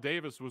mean, Al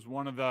Davis was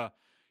one of the,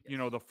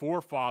 the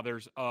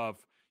forefathers of,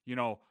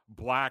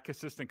 black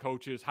assistant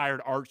coaches.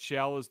 Hired Art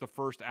Shell as the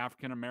first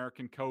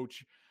African-American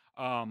coach.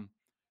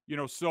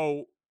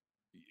 So,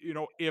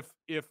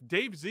 if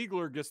Dave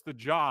Ziegler gets the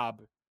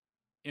job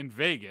in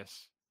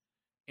Vegas,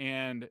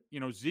 and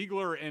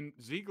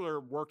Ziegler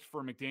worked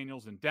for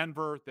McDaniels in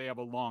Denver, they have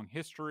a long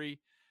history.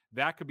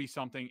 That could be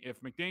something.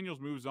 If McDaniels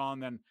moves on,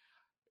 then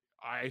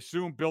I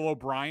assume Bill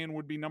O'Brien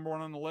would be number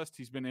one on the list.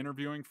 He's been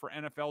interviewing for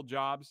NFL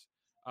jobs.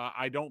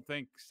 I don't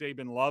think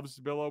Saban loves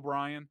Bill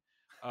O'Brien,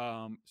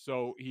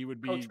 so he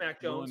would be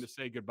willing to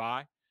say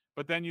goodbye.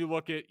 But then you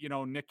look at,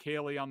 Nick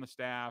Haley on the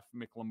staff,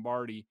 Mick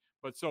Lombardi.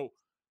 But so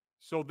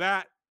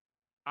that,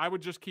 I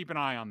would just keep an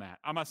eye on that.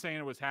 I'm not saying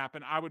it was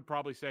happen. I would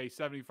probably say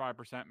 75%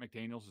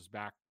 McDaniels is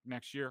back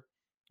next year,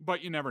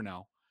 but you never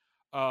know.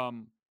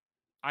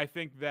 I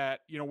think that,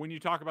 when you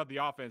talk about the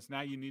offense,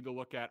 now you need to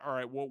look at, all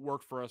right, what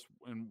worked for us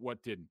and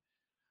what didn't.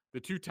 The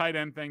two tight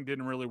end thing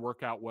didn't really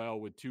work out well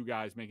with two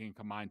guys making a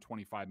combined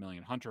 $25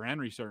 million. Hunter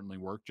Henry certainly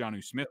worked.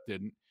 Jonnu Smith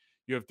didn't.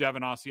 You have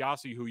Devin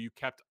Asiasi, who you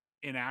kept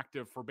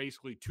inactive for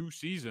basically 2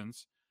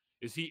 seasons.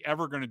 Is he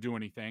ever going to do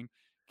anything?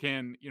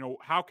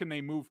 How can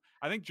they move?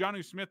 I think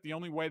Jonnu Smith, the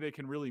only way they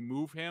can really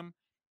move him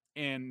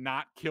and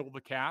not kill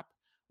the cap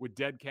with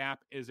dead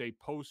cap is a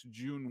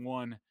post-June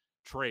 1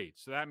 trade.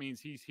 So that means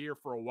he's here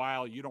for a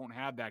while. You don't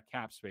have that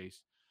cap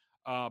space.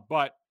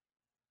 But,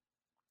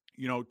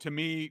 to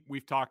me,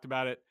 we've talked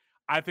about it.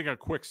 I think a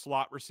quick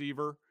slot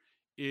receiver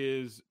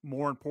is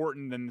more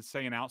important than,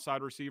 say, an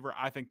outside receiver.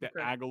 I think that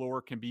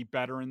Aguilar can be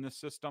better in this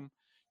system.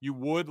 You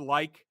would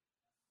like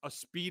a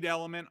speed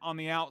element on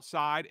the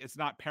outside. It's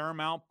not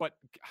paramount, but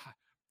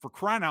for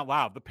crying out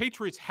loud, the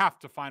Patriots have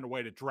to find a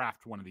way to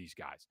draft one of these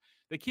guys.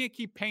 They can't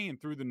keep paying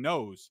through the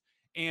nose.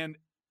 And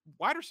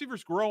wide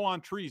receivers grow on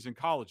trees in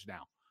college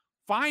now.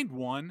 Find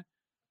one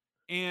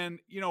and,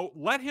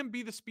 let him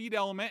be the speed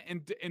element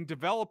and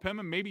develop him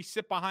and maybe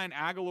sit behind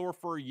Aguilar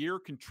for a year,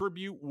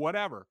 contribute,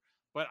 whatever.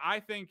 But I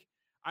think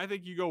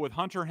you go with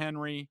Hunter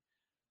Henry.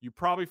 You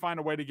probably find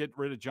a way to get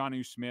rid of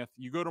Jonnu Smith.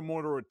 You go to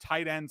more to a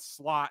tight end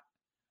slot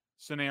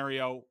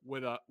scenario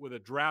with a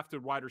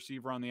drafted wide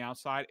receiver on the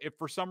outside. If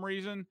for some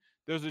reason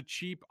there's a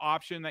cheap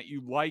option that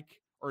you like,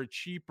 or a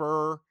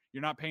cheaper,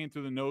 you're not paying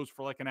through the nose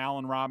for like an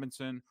Allen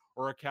Robinson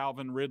or a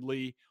Calvin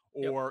Ridley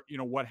or,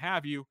 what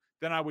have you,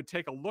 then I would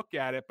take a look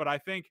at it. But I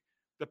think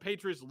the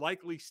Patriots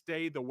likely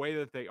stay the way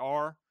that they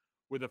are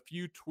with a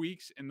few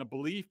tweaks. And the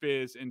belief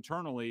is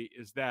internally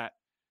is that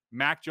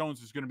Mac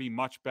Jones is going to be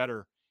much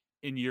better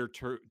in year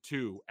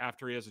 2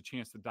 after he has a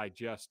chance to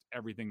digest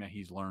everything that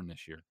he's learned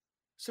this year.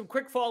 Some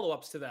quick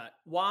follow-ups to that.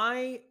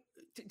 Why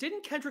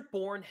didn't Kendrick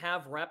Bourne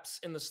have reps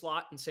in the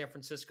slot in San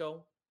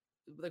Francisco?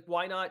 Like,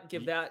 why not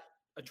give that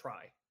a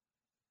try?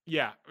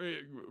 Yeah,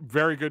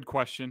 very good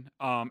question.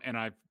 And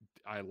I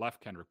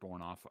left Kendrick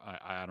Bourne off.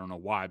 I don't know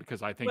why,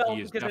 because I think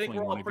he is definitely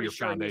one of your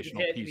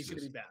foundational pieces. He's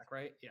going to be back,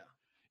 right?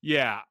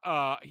 Yeah.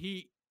 Yeah.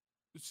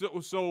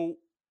 So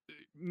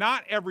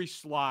not every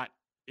slot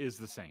is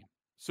the same.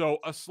 So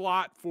a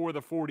slot for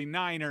the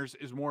 49ers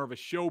is more of a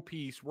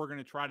showpiece. We're going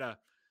to try to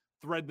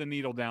thread the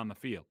needle down the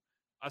field.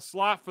 A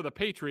slot for the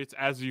Patriots,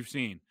 as you've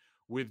seen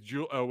with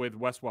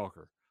Wes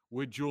Welker,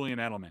 with Julian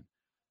Edelman,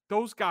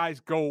 those guys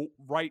go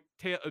right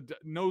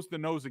nose to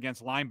nose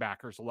against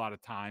linebackers a lot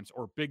of times,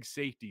 or big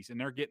safeties, and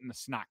they're getting the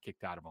snot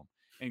kicked out of them.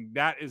 And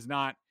that is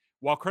not,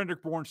 while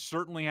Kendrick Bourne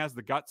certainly has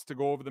the guts to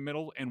go over the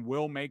middle and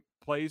will make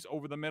plays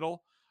over the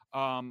middle,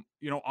 on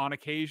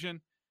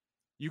occasion,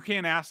 you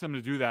can't ask them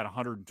to do that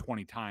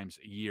 120 times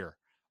a year,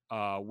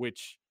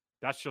 which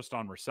that's just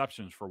on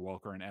receptions for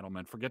Welker and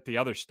Edelman. Forget the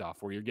other stuff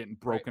where you're getting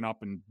broken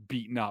up and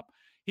beaten up.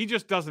 He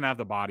just doesn't have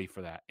the body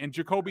for that. And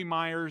Jakobi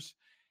Meyers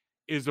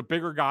is a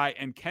bigger guy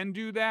and can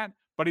do that,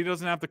 but he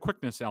doesn't have the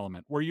quickness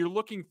element where you're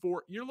looking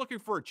for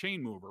a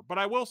chain mover. But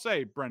I will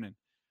say, Brennan,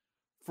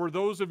 for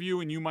those of you,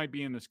 and you might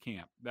be in this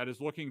camp, that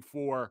is looking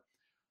to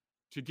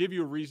give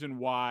you a reason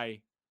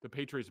why the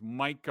Patriots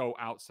might go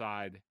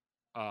outside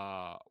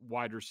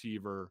wide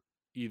receiver,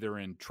 either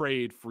in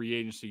trade, free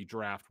agency,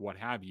 draft, what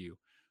have you,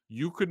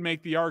 you could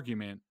make the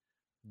argument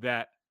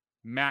that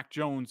Mac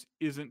Jones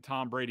isn't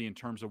Tom Brady in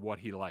terms of what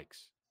he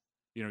likes.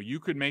 You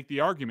could make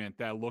the argument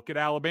that look at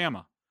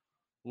Alabama.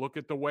 Look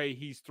at the way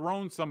he's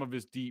thrown some of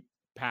his deep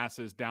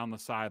passes down the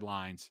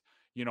sidelines.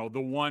 The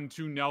one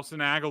to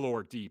Nelson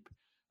Aguilar deep,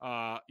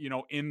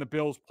 in the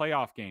Bills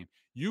playoff game.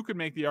 You could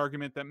make the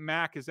argument that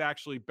Mac is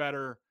actually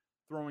better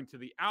throwing to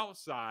the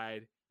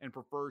outside and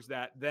prefers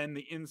that than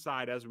the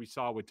inside, as we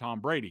saw with Tom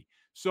Brady.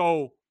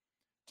 So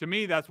to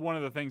me, that's one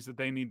of the things that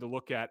they need to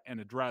look at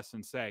and address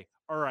and say,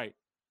 all right,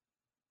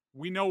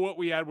 we know what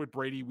we had with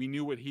Brady. We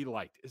knew what he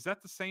liked. Is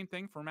that the same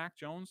thing for Mac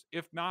Jones?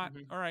 If not,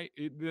 all right,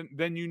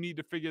 then you need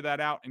to figure that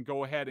out and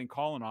go ahead and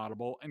call an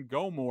audible and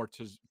go more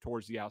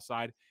towards the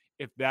outside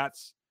if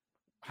that's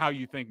how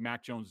you think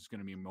Mac Jones is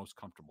going to be most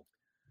comfortable.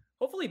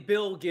 Hopefully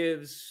Bill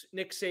gives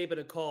Nick Saban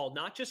a call,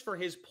 not just for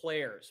his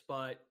players,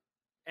 but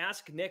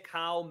ask Nick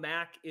how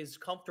Mac is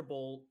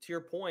comfortable, to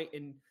your point,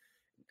 and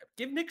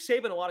give Nick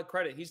Saban a lot of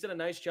credit. He's done a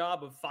nice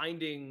job of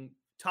finding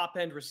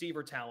top-end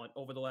receiver talent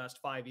over the last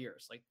 5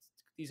 years. Like,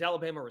 these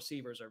Alabama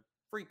receivers are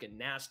freaking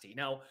nasty.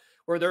 Now,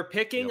 where they're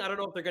picking, I don't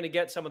know if they're going to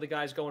get some of the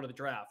guys going to the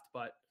draft,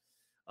 but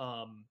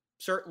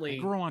certainly. They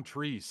grow on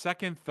trees.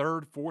 Second,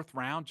 third, fourth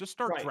round. Just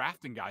start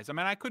drafting guys. I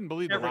mean, I couldn't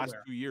believe the last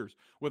 2 years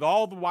with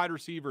all the wide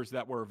receivers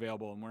that were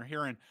available. And we're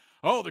hearing,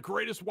 the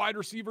greatest wide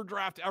receiver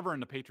draft ever.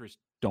 And the Patriots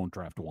don't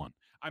draft one.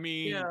 I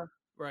mean,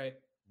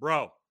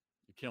 bro,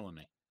 you're killing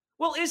me.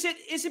 Well, is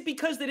it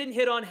because they didn't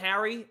hit on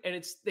Harry and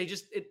it's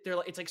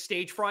like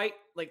stage fright?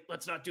 Like,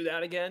 let's not do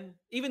that again.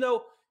 Even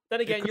though,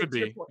 then again,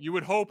 you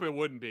would hope it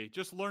wouldn't be.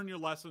 Just learn your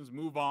lessons,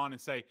 move on,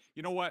 and say,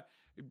 you know what?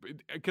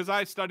 Because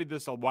I studied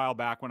this a while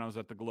back when I was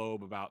at the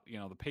Globe about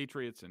the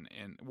Patriots and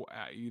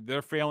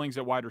their failings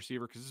at wide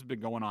receiver, because this has been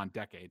going on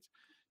decades.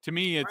 To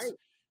me, it's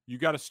you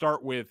got to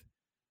start with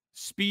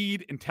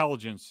speed,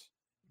 intelligence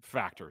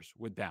factors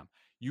with them.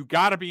 You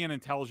got to be an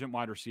intelligent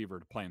wide receiver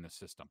to play in this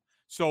system.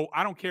 So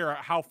I don't care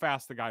how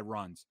fast the guy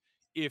runs.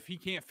 If he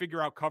can't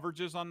figure out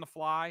coverages on the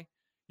fly,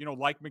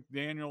 like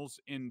McDaniels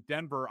in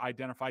Denver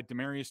identified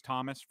Demaryius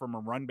Thomas from a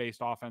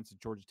run-based offense at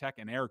Georgia Tech,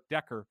 and Eric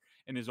Decker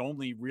in his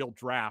only real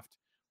draft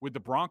with the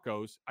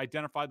Broncos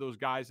identified those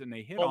guys, and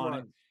they hit on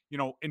it.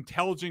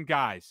 Intelligent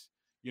guys.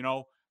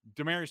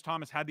 Demaryius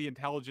Thomas had the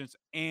intelligence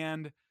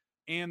and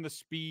the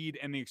speed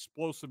and the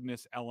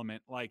explosiveness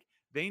element. Like,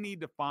 they need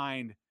to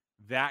find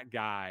that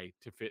guy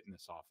to fit in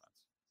this offense.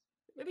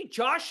 Maybe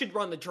Josh should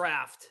run the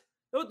draft.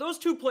 Those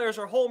two players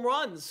are home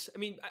runs. I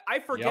mean, I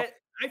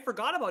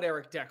forgot about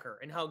Eric Decker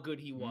and how good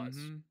he was.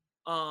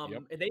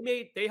 And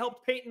they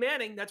helped Peyton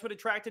Manning. That's what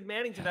attracted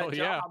Manning to that job.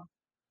 Yeah.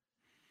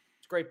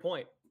 It's a great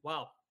point.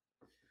 Wow.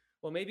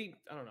 Well, maybe,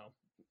 I don't know.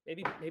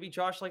 Maybe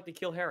Josh liked to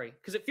kill Harry,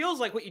 because it feels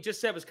like what you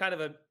just said was kind of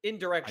an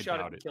indirect shot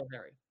at kill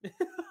Harry.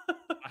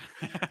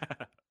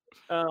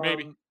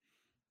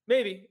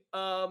 Maybe.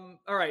 All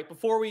right.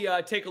 Before we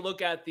take a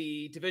look at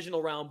the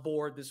divisional round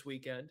board this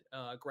weekend,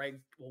 Greg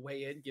will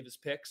weigh in, give his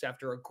picks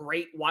after a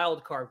great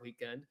wild card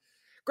weekend.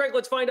 Greg,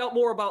 let's find out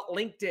more about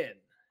LinkedIn.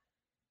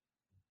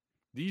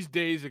 These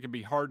days, it can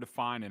be hard to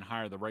find and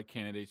hire the right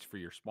candidates for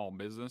your small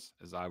business,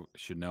 as I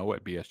should know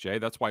at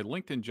BSJ. That's why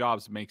LinkedIn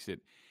Jobs makes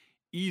it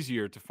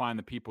easier to find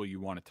the people you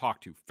want to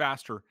talk to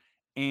faster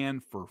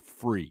and for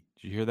free.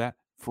 Did you hear that?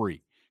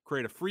 Free.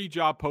 Create a free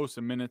job post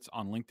in minutes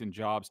on LinkedIn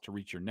Jobs to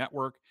reach your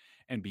network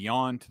and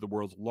beyond to the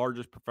world's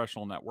largest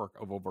professional network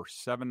of over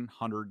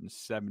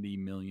 770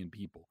 million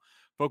people.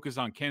 Focus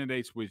on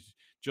candidates with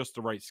just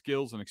the right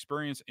skills and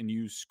experience, and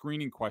use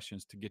screening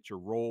questions to get your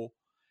role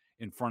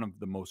in front of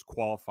the most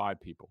qualified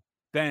people.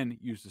 Then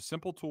use the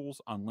simple tools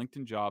on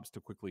LinkedIn Jobs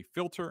to quickly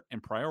filter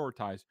and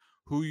prioritize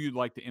who you'd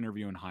like to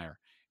interview and hire.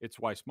 It's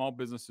why small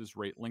businesses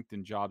rate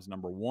LinkedIn Jobs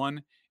number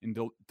one in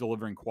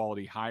delivering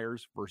quality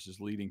hires versus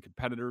leading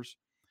competitors.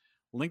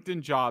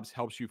 LinkedIn Jobs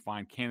helps you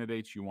find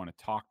candidates you want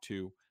to talk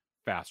to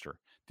faster.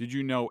 Did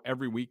you know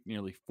every week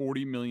nearly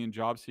 40 million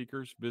job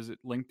seekers visit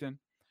LinkedIn?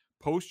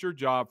 Post your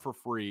job for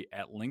free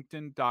at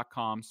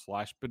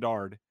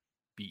linkedin.com/Bedard,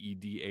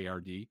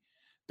 Bedard.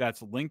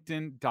 That's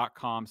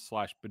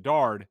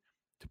linkedin.com/Bedard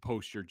to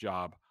post your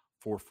job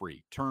for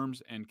free.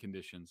 Terms and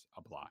conditions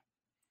apply.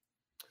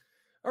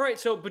 All right,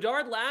 so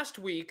Bedard last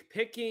week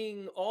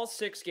picking all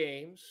 6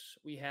 games.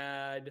 We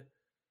had,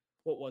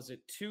 what was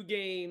it, 2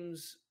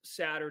 games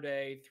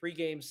Saturday, 3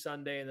 games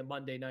Sunday, and the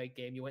Monday night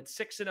game. You went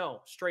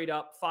 6-0 straight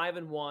up,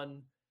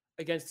 5-1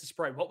 against the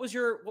spread. What was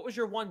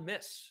your one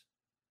miss?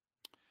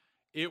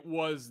 It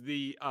was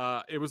the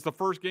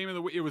first game of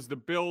the week. It was the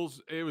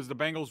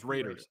Bengals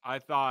Raiders. I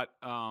thought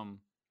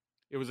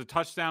it was a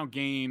touchdown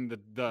game.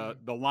 The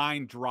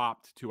line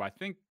dropped to, I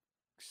think,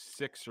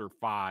 6 or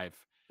 5.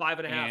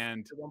 5.5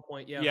 and at one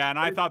point, yeah. Yeah, and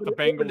I thought the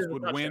Bengals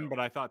would win, but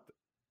I thought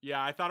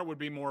it would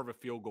be more of a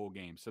field goal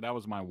game. So that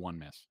was my one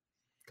miss.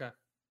 Okay.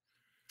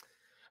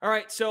 All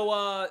right,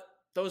 so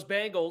those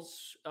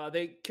Bengals,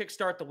 they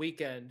kickstart the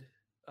weekend.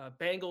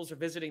 Bengals are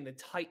visiting the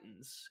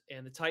Titans,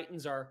 and the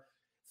Titans are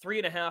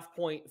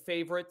 3.5-point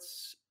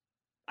favorites.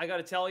 I got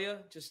to tell you,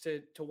 just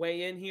to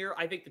weigh in here,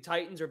 I think the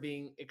Titans are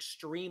being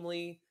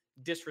extremely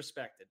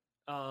disrespected.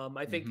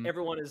 I think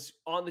everyone is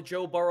on the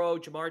Joe Burrow,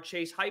 Jamar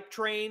Chase hype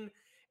train.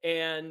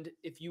 And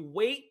if you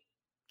wait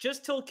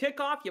just till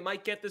kickoff, you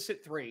might get this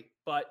at 3.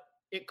 But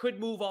it could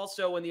move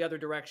also in the other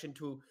direction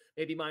to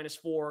maybe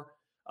 -4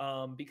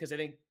 because I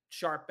think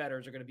sharp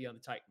bettors are going to be on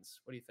the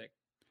Titans. What do you think?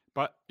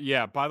 But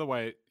yeah, by the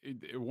way,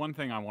 one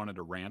thing I wanted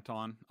to rant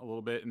on a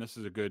little bit, and this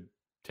is a good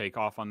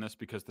takeoff on this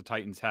because the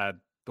Titans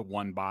had the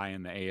one bye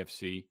in the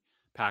AFC.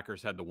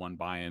 Packers had the one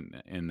bye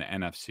in the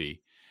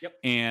NFC. Yep.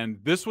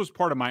 And this was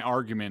part of my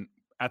argument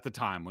at the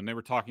time when they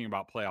were talking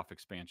about playoff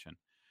expansion.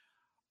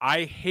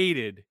 I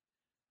hated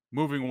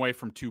moving away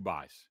from 2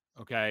 byes,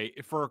 okay,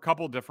 for a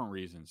couple of different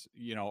reasons.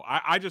 You know,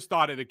 I just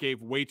thought it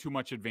gave way too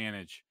much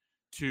advantage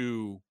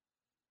to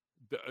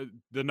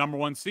the number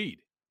 1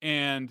 seed.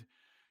 And,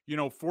 you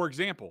know, for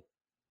example,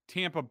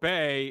 Tampa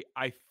Bay,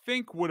 I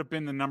think, would have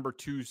been the number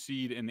 2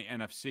 seed in the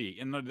NFC.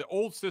 In the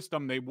old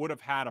system, they would have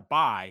had a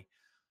bye.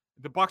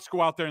 The Bucs go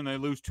out there and they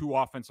lose 2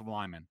 offensive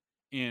linemen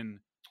in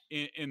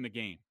the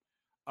game.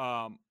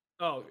 Oh,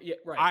 yeah,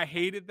 right. I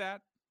hated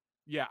that.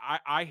 Yeah,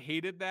 I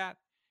hated that.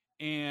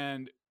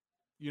 And,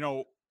 you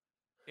know,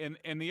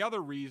 and the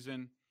other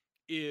reason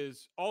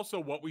is also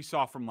what we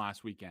saw from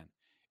last weekend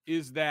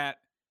is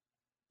that,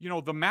 you know,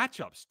 the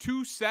matchups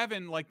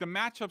 2-7, like the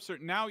matchups are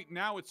now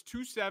it's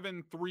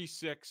 2-7,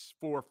 3-6,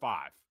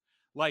 4-5.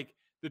 Like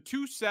the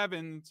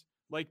 2-7s,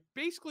 like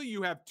basically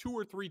you have 2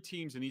 or 3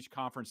 teams in each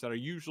conference that are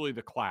usually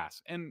the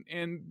class, and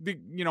the,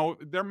 you know,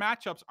 their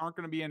matchups aren't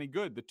going to be any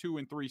good, the 2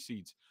 and 3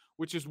 seeds,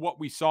 which is what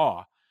we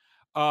saw.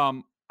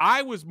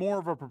 I was more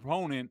of a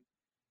proponent,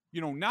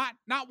 you know, not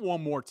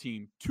 1 more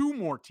team, 2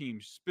 more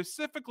teams,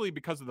 specifically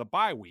because of the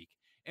bye week.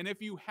 And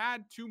if you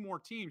had 2 more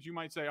teams, you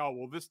might say, oh,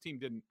 well, this team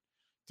didn't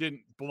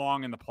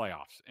belong in the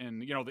playoffs,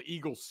 and, you know, the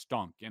Eagles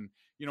stunk, and,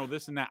 you know,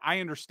 this and that.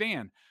 I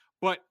understand.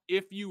 But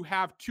if you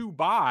have 2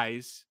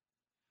 byes,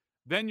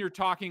 then you're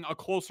talking a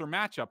closer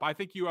matchup. I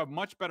think you have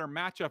much better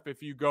matchup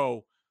if you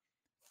go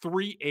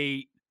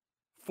 3-8,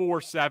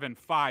 4-7,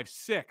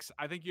 5-6.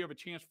 I think you have a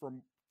chance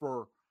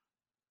for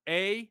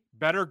A,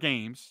 better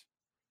games,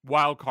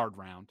 wild card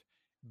round.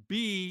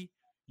 B,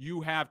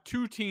 you have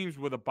 2 teams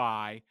with a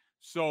bye,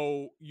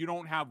 so you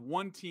don't have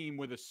 1 team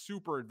with a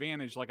super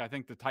advantage like I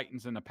think the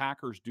Titans and the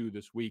Packers do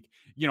this week,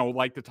 you know,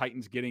 like the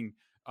Titans getting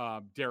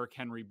Derrick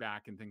Henry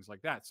back and things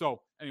like that.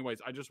 So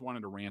anyways, I just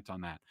wanted to rant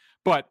on that.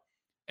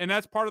 And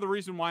that's part of the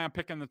reason why I'm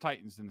picking the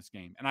Titans in this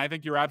game. And I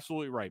think you're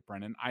absolutely right,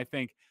 Brendan. I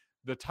think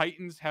the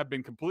Titans have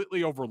been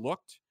completely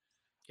overlooked.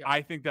 Yep.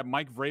 I think that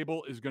Mike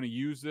Vrabel is going to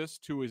use this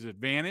to his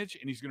advantage,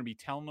 and he's going to be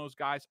telling those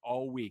guys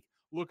all week,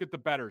 look at the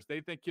bettors. They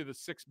think you're the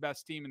 6th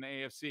best team in the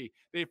AFC.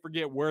 They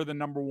forget we're the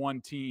number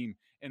 1 team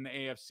in the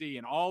AFC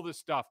and all this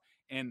stuff.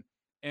 And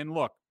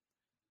look,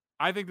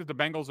 I think that the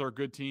Bengals are a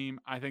good team.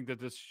 I think that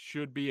this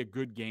should be a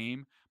good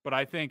game. But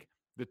I think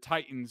the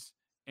Titans,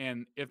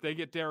 and if they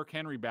get Derrick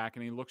Henry back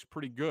and he looks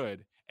pretty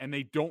good and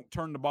they don't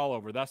turn the ball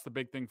over, that's the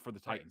big thing for the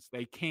Titans.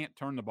 They can't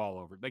turn the ball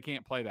over. They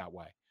can't play that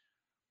way.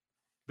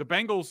 The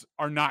Bengals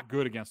are not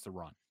good against the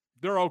run.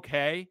 They're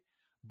okay.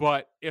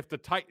 But if the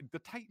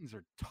Titans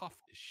are tough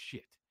as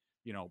shit,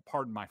 you know,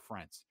 pardon my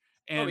French,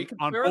 and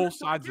on both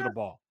sides of the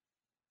ball.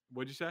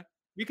 What'd you say?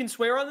 You can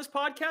swear on this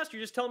podcast?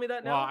 You're just telling me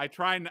that now? Well, I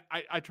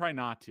try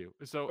not to.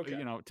 So, okay.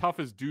 You know, tough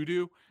as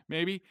doo-doo,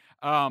 maybe.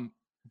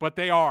 But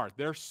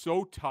they're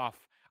so tough.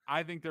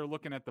 I think they're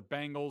looking at the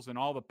Bengals and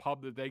all the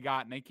pub that they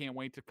got, and they can't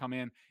wait to come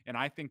in. And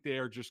I think they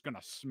are just going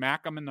to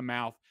smack them in the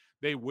mouth.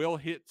 They will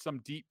hit some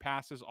deep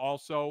passes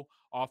also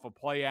off of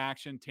play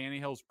action.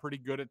 Tannehill's pretty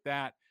good at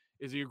that.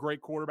 Is he a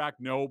great quarterback?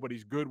 No, but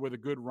he's good with a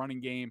good running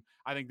game.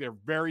 I think they're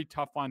very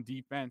tough on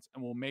defense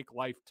and will make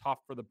life tough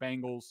for the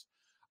Bengals.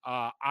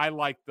 I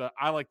like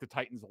the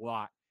Titans a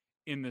lot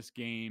in this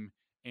game,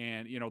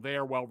 and, you know, they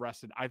are well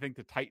rested. I think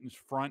the Titans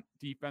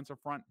defensive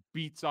front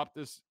beats up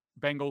this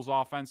Bengals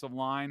offensive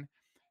line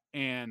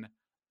and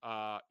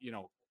you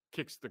know,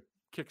 kicks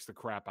the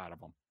crap out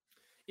of them.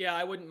 Yeah,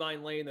 I wouldn't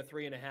mind laying the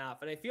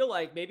 3.5. And I feel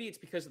like maybe it's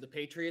because of the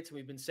Patriots. And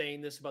we've been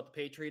saying this about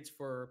the Patriots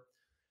for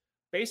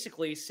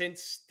basically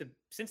since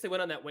they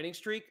went on that winning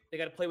streak. They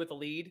got to play with the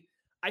lead.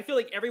 I feel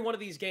like every one of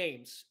these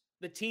games,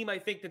 the team I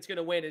think that's going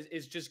to win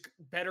is just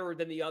better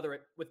than the other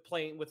with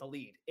playing with a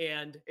lead.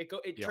 And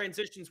it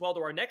transitions well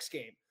to our next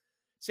game.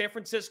 San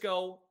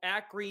Francisco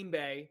at Green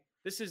Bay.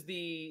 This is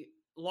the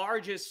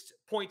largest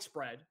point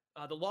spread,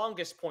 the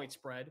longest point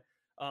spread.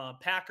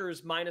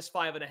 Packers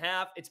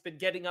 -5.5. It's been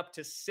getting up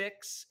to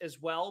 6 as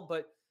well,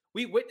 but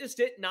we witnessed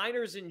it.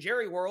 Niners in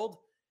Jerry World.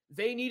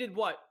 They needed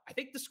what? I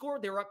think the score,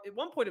 they were up at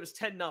one point, it was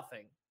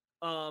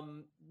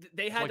 10-0.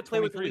 They had to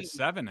play with the lead.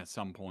 7 at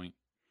some point.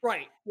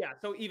 Right. Yeah.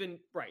 So even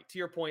right to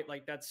your point,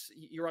 like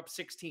you're up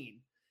 16.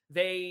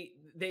 They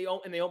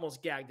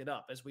almost gagged it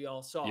up, as we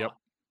all saw. Yep.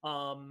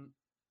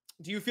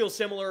 Do you feel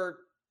similar?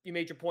 You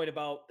made your point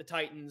about the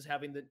Titans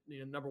having the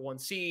number 1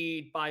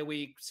 seed, bye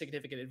week,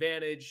 significant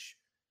advantage.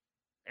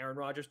 Aaron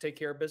Rodgers take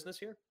care of business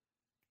here?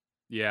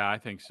 Yeah, I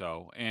think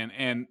so.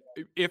 And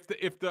if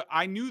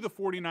I knew the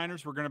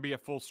 49ers were going to be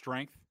at full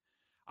strength,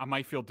 I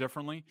might feel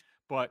differently.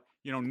 But,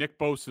 Nick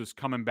Bosa's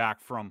coming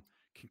back from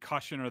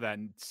concussion or that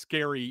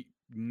scary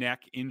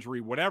neck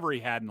injury, whatever he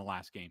had in the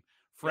last game.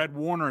 Fred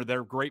Warner,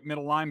 their great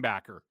middle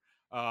linebacker,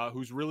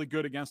 who's really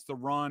good against the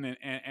run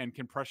and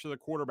can pressure the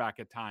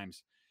quarterback at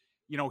times.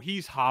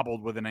 He's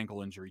hobbled with an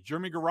ankle injury.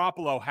 Jimmy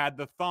Garoppolo had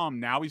the thumb.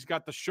 Now he's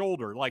got the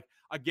shoulder. Like,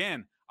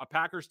 again, a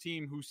Packers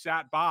team who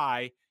sat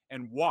by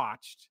and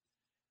watched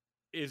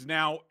is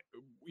now,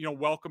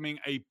 welcoming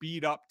a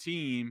beat up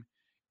team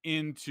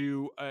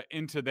into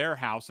their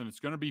house, and it's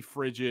going to be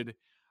frigid.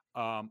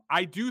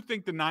 I do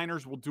think the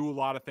Niners will do a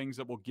lot of things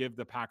that will give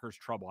the Packers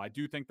trouble. I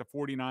do think the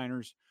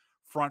 49ers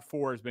front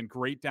four has been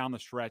great down the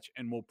stretch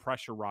and will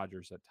pressure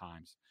Rodgers at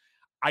times.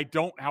 I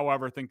don't,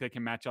 however, think they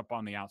can match up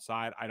on the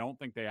outside. I don't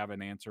think they have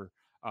an answer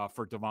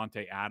for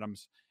Davante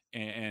Adams,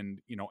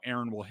 and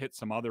Aaron will hit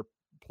some other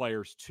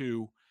players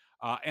too.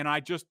 And I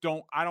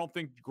don't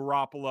think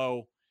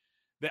Garoppolo.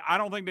 I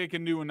don't think they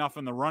can do enough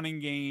in the running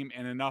game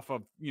and enough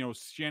of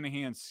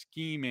Shanahan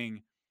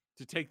scheming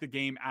to take the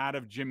game out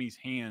of Jimmy's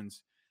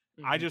hands.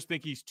 Mm-hmm. I just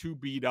think he's too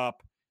beat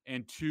up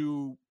and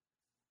too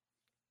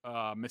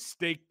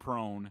mistake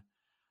prone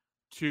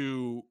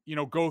to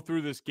go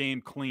through this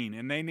game clean,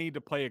 and they need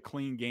to play a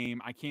clean game.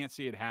 I can't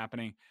see it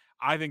happening.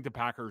 I think the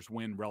Packers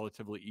win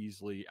relatively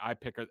easily. I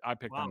pick them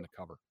to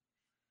cover.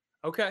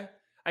 Okay.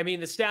 I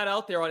mean, the stat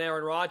out there on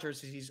Aaron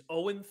Rodgers is he's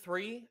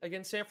 0-3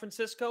 against San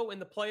Francisco in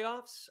the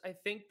playoffs. I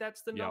think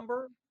that's the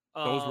number.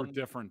 Those were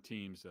different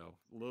teams, though.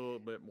 A little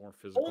bit more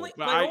physical.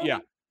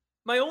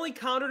 My only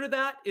counter to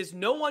that is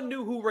no one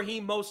knew who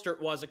Raheem Mostert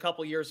was a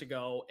couple years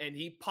ago, and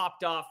he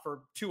popped off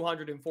for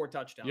 204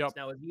 touchdowns. Yep.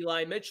 Now, is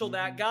Eli Mitchell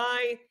that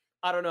guy?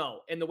 I don't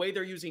know. And the way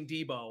they're using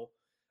Debo,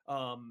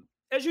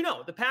 as you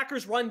know, the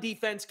Packers' run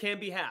defense can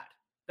be had.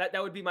 That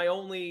would be my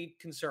only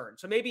concern.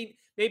 So maybe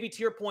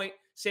to your point,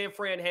 San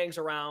Fran hangs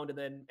around, and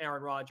then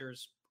Aaron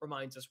Rodgers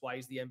reminds us why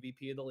he's the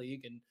MVP of the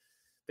league, and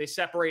they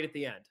separate at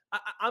the end.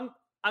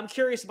 I'm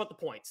curious about the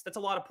points. That's a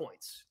lot of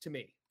points to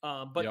me.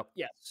 But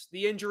yes,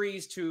 the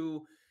injuries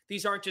to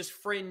these aren't just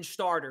fringe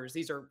starters.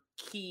 These are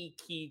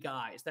key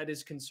guys. That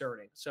is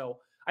concerning. So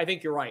I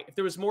think you're right. If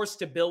there was more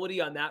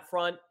stability on that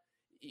front,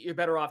 you're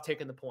better off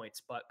taking the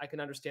points, but I can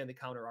understand the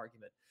counter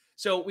argument.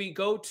 So we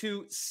go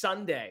to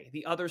Sunday,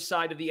 the other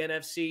side of the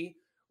NFC,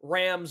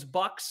 Rams,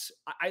 Bucks.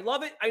 I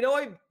love it. I know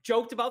I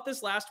joked about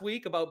this last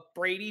week about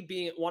Brady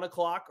being at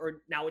 1:00,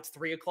 or now it's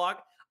 3:00.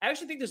 I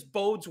actually think this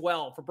bodes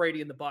well for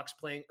Brady and the Bucks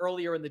playing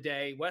earlier in the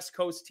day, West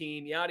Coast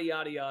team, yada,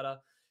 yada,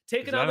 yada.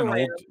 Taking on the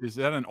Rams. Is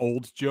that an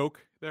old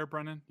joke there,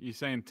 Brennan? You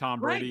saying Tom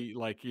Brady,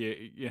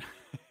 yeah.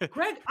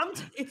 Greg,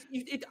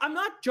 I'm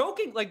not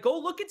joking. Like, go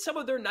look at some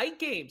of their night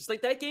games.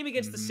 Like that game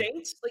against the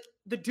Saints. Like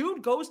the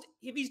dude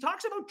if he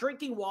talks about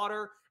drinking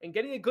water and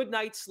getting a good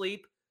night's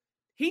sleep,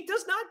 he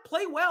does not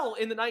play well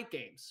in the night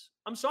games.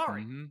 I'm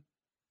sorry. And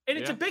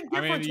it's a big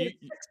difference when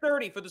it's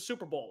 6:30 for the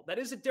Super Bowl. That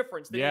is a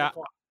difference. Than 8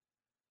 o'clock.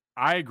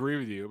 I agree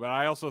with you, but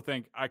I also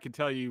think I can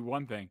tell you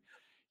one thing.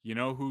 You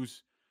know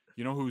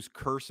who's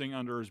cursing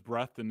under his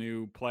breath the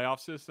new playoff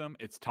system?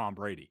 It's Tom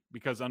Brady.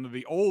 Because under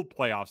the old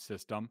playoff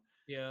system,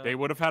 they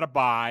would have had a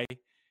bye.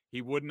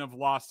 He wouldn't have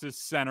lost his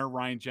center,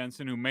 Ryan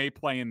Jensen, who may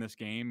play in this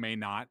game, may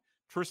not.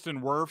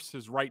 Tristan Wirfs,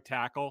 his right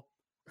tackle.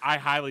 I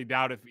highly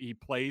doubt if he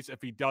plays.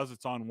 If he does,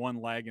 it's on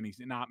one leg, and he's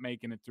not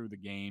making it through the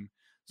game.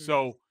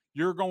 So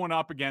you're going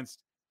up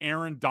against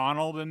Aaron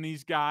Donald and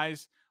these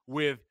guys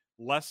with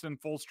less than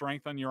full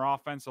strength on your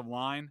offensive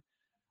line.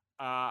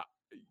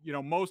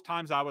 Most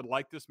times I would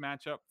like this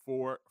matchup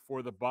for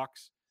the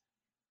Bucks.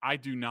 I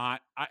do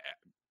not.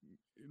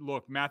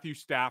 Look, Matthew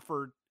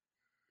Stafford,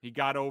 he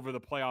got over the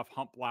playoff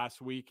hump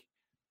last week.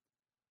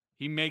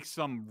 He makes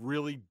some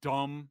really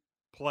dumb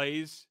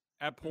plays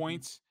at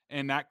points,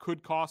 and that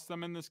could cost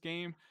them in this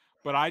game.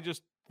 But I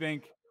just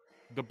think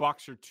the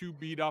Bucks are too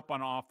beat up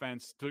on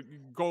offense to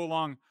go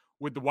along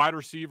with the wide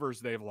receivers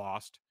they've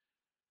lost.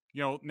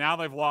 Now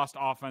they've lost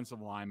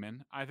offensive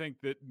linemen. I think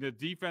that the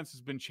defense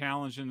has been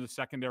challenged in the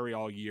secondary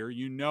all year.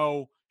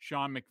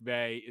 Sean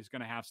McVay is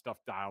going to have stuff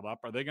dialed up.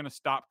 Are they going to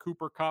stop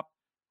Cooper Kupp?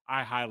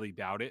 I highly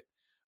doubt it.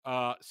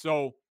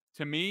 So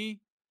to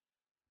me,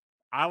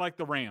 I like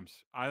the Rams.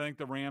 I think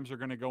the Rams are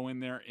going to go in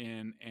there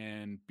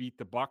and beat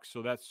the Bucs.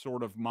 So that's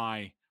sort of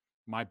my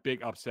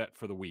big upset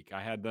for the week.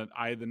 I had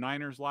the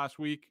Niners last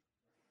week.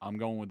 I'm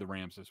going with the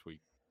Rams this week.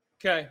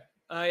 Okay.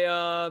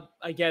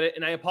 I get it,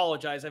 and I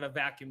apologize. I have a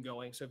vacuum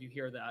going, so if you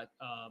hear that,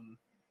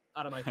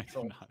 out of my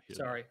control.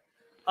 Sorry.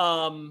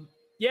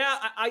 Yeah,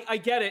 I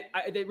get it.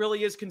 It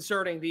really is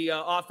concerning, the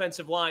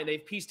offensive line.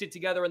 They've pieced it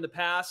together in the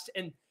past,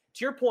 and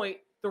to your point,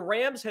 the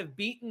Rams have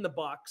beaten the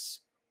Bucs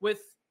with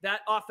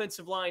that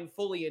offensive line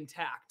fully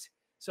intact.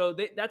 So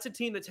that's a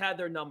team that's had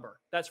their number.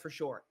 That's for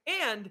sure.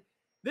 And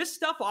this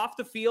stuff off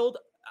the field,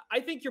 I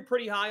think you're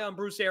pretty high on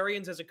Bruce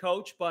Arians as a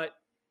coach, but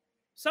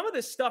some of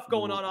this stuff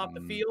going on off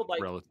the field,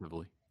 like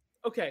relatively.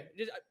 Okay.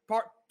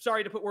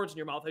 Sorry to put words in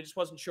your mouth. I just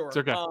wasn't sure. It's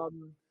okay.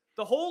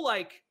 The whole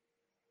like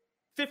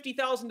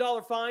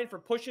 $50,000 fine for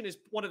pushing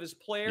one of his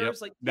players.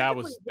 Yep. Like that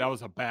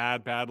was a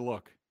bad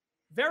look.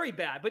 Very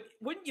bad. But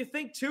wouldn't you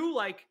think too,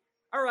 like,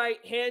 all right,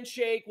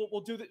 handshake,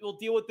 we'll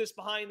deal with this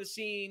behind the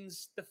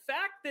scenes. The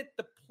fact that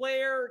the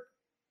player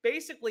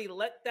basically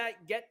let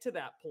that get to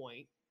that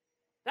point,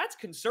 that's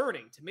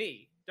concerning to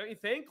me. Don't you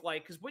think?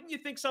 Like, because wouldn't you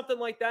think something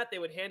like that, they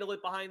would handle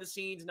it behind the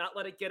scenes, not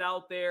let it get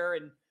out there,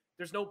 and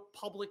there's no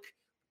public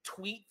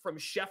tweet from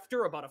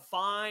Schefter about a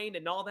fine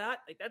and all that?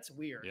 Like, that's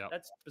weird. Yep.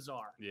 That's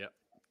bizarre. Yeah,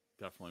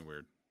 definitely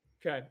weird.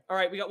 Okay. All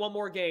right, we got one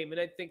more game,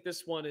 and I think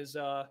this one is,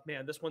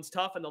 this one's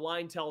tough, and the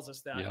line tells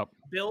us that. Yep.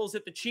 Bills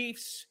at the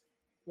Chiefs,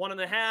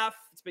 1.5.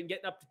 It's been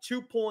getting up to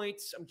 2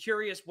 points. I'm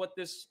curious what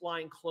this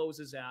line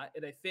closes at,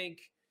 and I think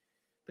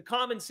the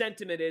common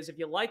sentiment is if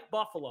you like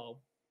Buffalo,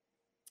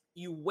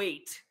 you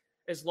wait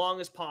as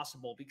long as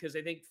possible, because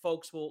I think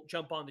folks will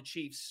jump on the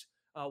Chiefs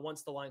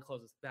once the line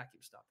closes.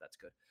 Vacuum stop. That's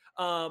good.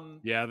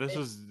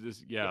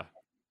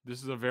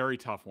 This is a very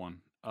tough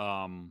one.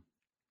 To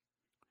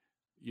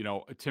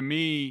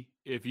me,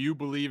 if you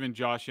believe in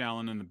Josh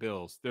Allen and the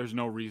Bills, there's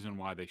no reason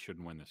why they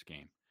shouldn't win this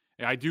game.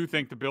 I do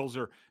think the Bills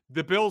are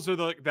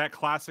that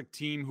classic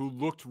team who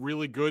looked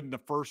really good in the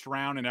first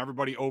round and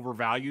everybody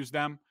overvalues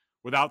them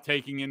without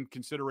taking in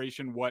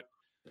consideration what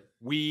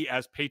we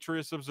as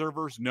Patriots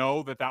observers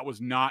know, that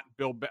was not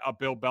a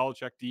Bill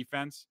Belichick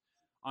defense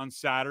on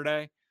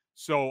Saturday.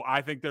 So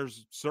I think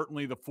there's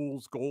certainly the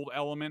fool's gold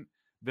element.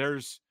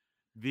 There's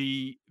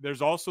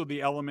also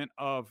the element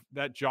of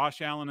that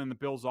Josh Allen and the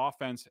Bills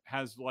offense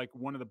has like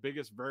one of the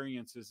biggest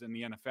variances in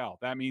the NFL.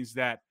 That means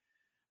that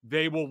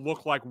they will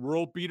look like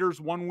world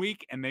beaters one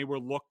week and they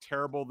will look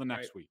terrible the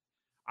next week.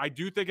 I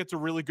do think it's a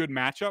really good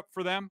matchup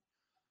for them.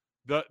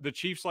 The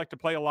Chiefs like to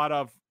play a lot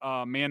of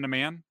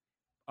man-to-man.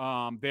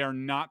 They are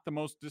not the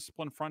most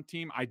disciplined front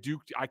team. I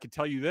could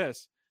tell you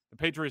this. The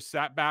Patriots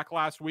sat back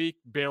last week,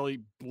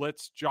 barely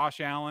blitzed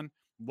Josh Allen,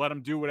 let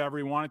him do whatever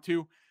he wanted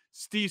to.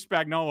 Steve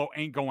Spagnuolo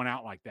ain't going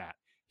out like that.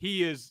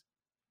 He is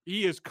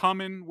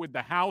coming with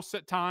the house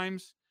at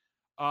times.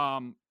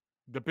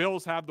 The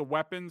Bills have the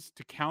weapons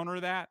to counter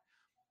that.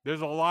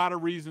 There's a lot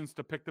of reasons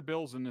to pick the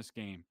Bills in this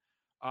game.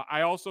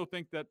 I also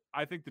think the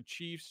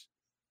Chiefs,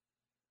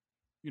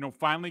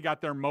 finally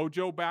got their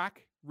mojo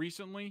back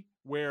recently,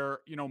 where,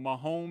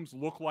 Mahomes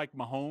looked like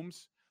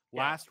Mahomes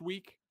last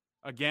week.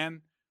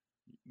 Again,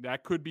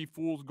 that could be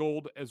fool's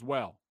gold as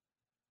well.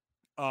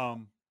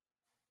 I'm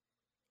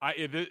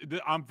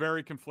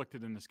very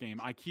conflicted in this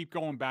game. I keep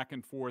going back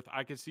and forth.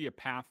 I can see a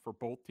path for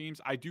both teams.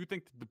 I do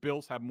think that the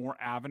Bills have more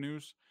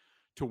avenues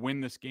to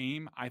win this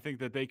game. I think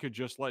that they could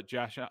just let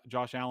Josh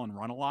Allen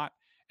run a lot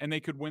and they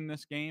could win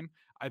this game.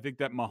 I think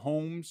that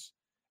Mahomes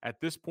at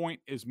this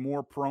point is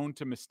more prone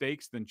to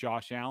mistakes than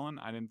Josh Allen.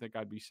 I didn't think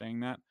I'd be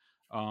saying that,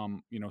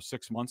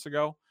 6 months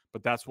ago,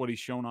 but that's what he's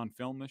shown on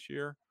film this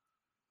year.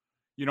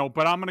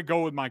 But I'm going to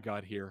go with my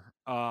gut here.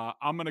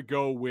 I'm going to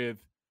go with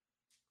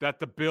that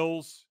the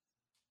Bills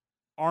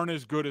aren't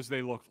as good as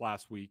they looked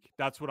last week.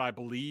 That's what I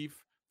believe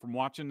from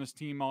watching this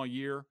team all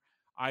year.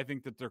 I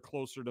think that they're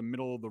closer to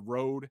middle of the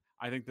road.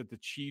 I think that the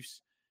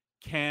Chiefs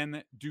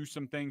can do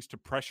some things to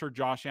pressure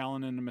Josh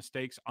Allen into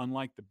mistakes,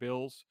 unlike the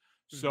Bills.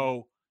 Mm-hmm.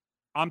 So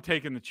I'm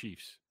taking the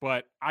Chiefs,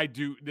 but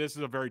this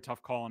is a very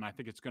tough call, and I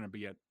think it's going to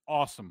be an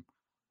awesome,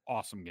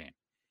 awesome game.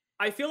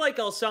 I feel like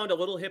I'll sound a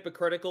little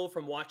hypocritical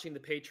from watching the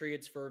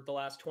Patriots for the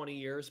last 20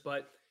 years,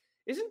 but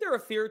isn't there a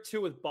fear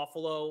too with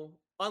Buffalo?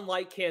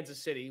 Unlike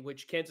Kansas City,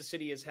 which Kansas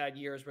City has had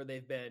years where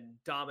they've been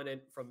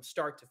dominant from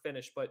start to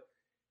finish, but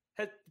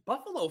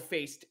Buffalo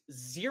faced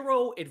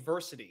zero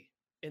adversity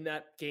in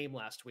that game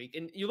last week.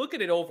 And you look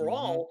at it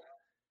overall,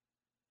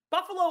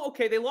 Buffalo,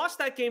 okay, they lost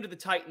that game to the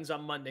Titans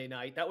on Monday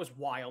night. That was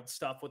wild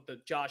stuff with the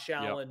Josh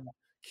Allen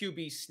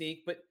QB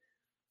sneak. But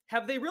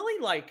have they really,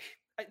 to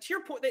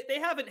your point,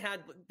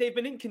 they've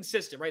been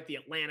inconsistent, right? The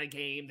Atlanta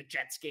game, the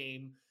Jets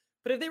game.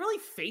 But have they really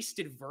faced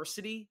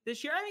adversity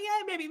this year? I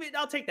mean, maybe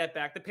I'll take that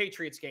back. The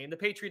Patriots game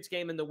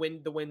and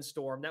the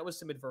windstorm, that was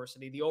some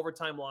adversity. The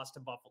overtime loss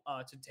to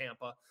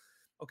Tampa.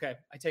 Okay,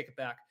 I take it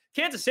back.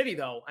 Kansas City,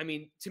 though, I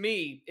mean, to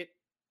me,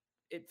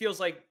 it feels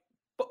like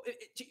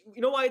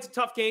You know why it's a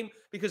tough game?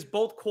 Because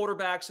both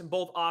quarterbacks and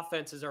both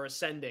offenses are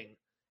ascending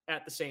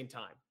at the same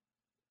time.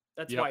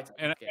 That's why it's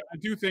a tough game. I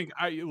do think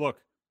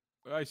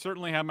I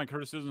certainly have my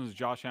criticisms of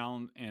Josh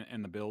Allen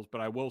and the Bills,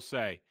 but I will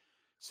say,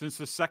 since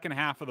the second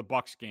half of the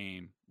Bucs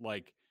game,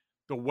 like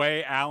the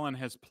way Allen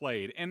has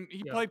played, and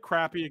he played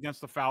crappy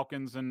against the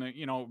Falcons and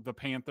the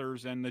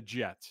Panthers and the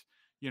Jets,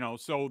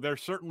 so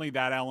there's certainly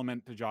that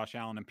element to Josh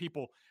Allen.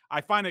 And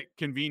I find it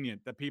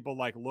convenient that people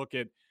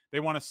they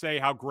want to say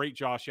how great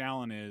Josh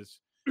Allen is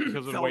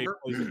because of the way he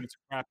plays against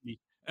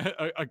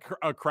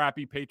a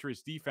crappy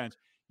Patriots defense,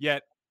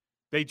 yet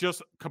they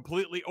just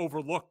completely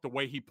overlooked the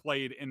way he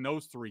played in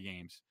those 3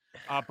 games.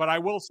 But I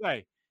will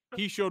say,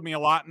 he showed me a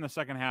lot in the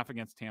second half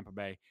against Tampa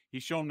Bay. He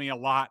showed me a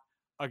lot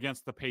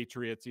against the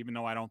Patriots, even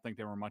though I don't think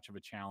they were much of a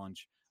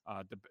challenge,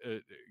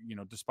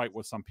 despite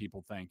what some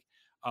people think.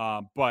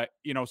 But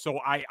so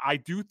I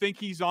do think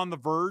he's on the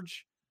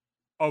verge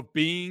of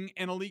being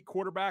an elite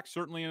quarterback,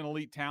 certainly an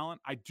elite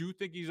talent. I do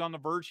think he's on the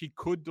verge. He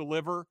could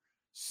deliver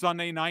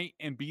Sunday night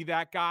and be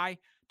that guy.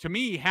 To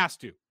me, he has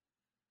to.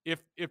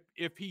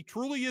 If he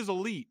truly is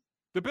elite,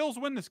 the Bills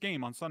win this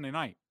game on Sunday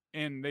night,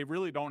 and they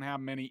really don't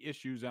have many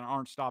issues and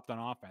aren't stopped on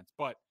offense.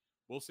 But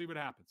we'll see what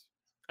happens.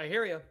 I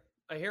hear you.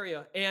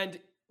 And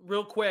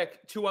real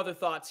quick, 2 other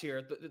thoughts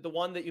here. The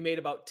one that you made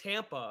about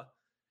Tampa.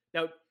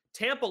 Now,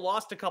 Tampa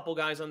lost a couple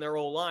guys on their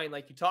O-line,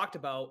 like you talked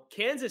about.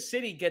 Kansas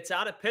City gets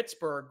out of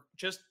Pittsburgh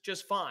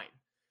just fine.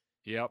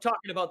 Yep.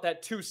 Talking about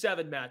that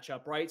 2-7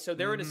 matchup, right? So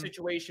they're in a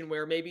situation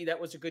where maybe that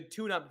was a good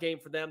tune-up game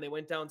for them. They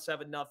went down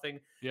 7-0.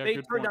 Yeah, they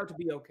turned out to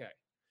be okay.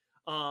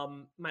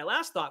 My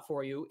last thought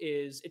for you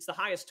is it's the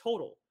highest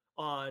total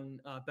on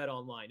Bet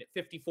Online at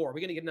 54. Are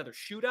we going to get another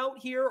shootout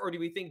here, or do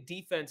we think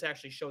defense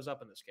actually shows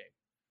up in this game?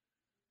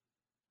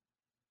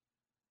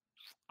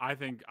 I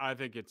think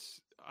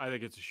it's a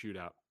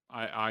shootout.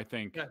 I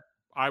think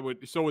I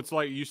would. So it's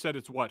like you said,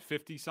 it's what,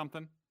 50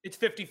 something? It's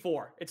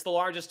 54. It's the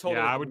largest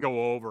total. Yeah, I would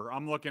go over.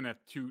 I'm looking at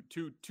two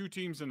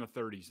teams in the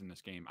 30s in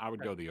this game. I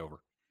would go the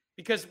over.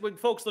 Because when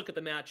folks look at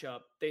the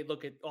matchup, they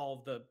look at all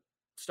of the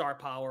star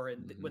power,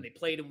 and when they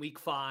played in week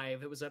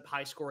 5, it was a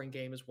high scoring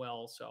game as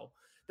well. So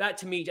that,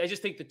 to me, I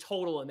just think the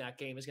total in that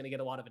game is going to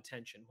get a lot of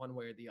attention one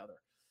way or the other.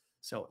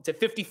 So it's at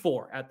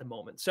 54 at the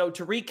moment. So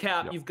to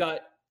recap, you've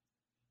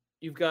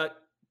got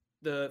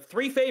the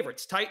 3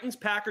 favorites: Titans,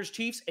 Packers,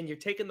 Chiefs, and you're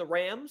taking the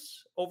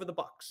Rams over the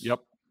Bucs.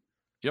 Yep.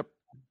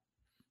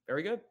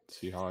 Very good.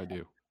 See how I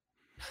do.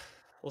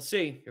 We'll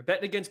see. You're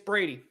betting against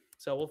Brady,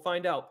 so we'll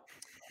find out.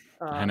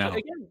 I know.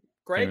 Again,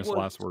 Greg Famous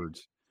last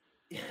words.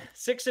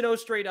 6-0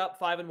 straight up,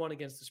 5-1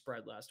 against the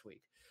spread last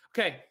week.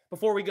 Okay,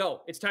 before we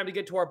go, it's time to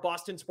get to our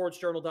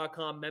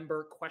BostonSportsJournal.com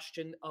member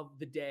question of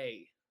the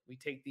day. We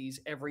take these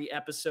every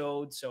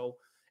episode,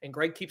 and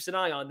Greg keeps an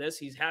eye on this.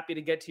 He's happy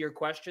to get to your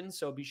questions,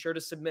 so be sure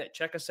to submit.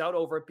 Check us out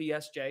over at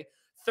BSJ.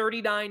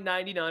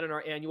 $39.99 on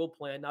our annual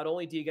plan. Not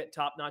only do you get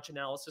top-notch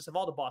analysis of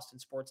all the Boston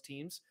sports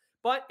teams,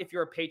 but if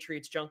you're a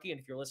Patriots junkie and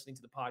if you're listening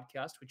to the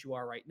podcast, which you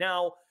are right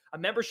now, a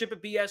membership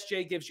at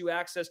BSJ gives you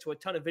access to a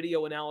ton of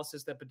video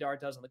analysis that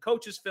Bedard does on the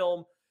coach's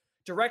film,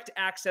 direct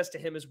access to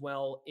him as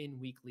well in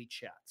weekly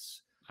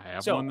chats. I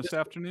have one this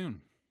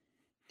afternoon.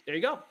 There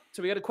you go.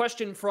 So we got a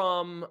question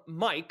from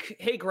Mike.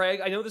 Hey,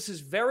 Greg, I know this is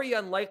very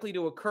unlikely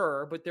to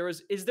occur, but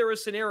is there a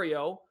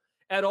scenario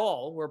at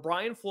all where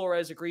Brian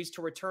Flores agrees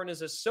to return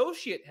as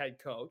associate head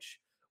coach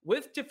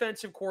with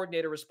defensive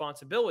coordinator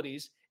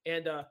responsibilities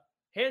and a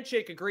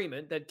handshake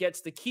agreement that gets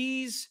the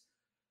keys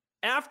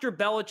after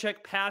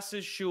Belichick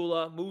passes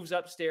Shula, moves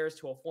upstairs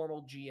to a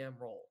formal GM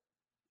role?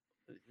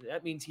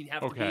 That means he'd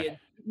have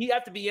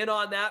to be in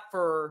on that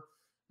for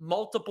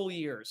multiple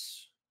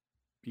years.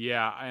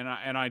 Yeah,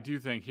 and I do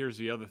think here's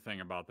the other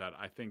thing about that.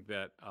 I think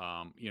that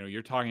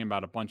you're talking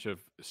about a bunch of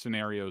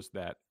scenarios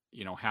that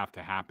have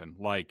to happen,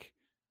 like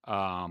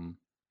McDaniel.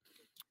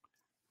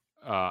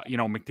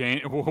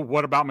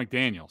 What about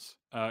McDaniels?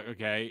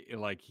 Okay,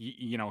 like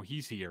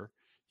he's here.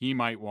 He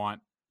might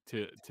want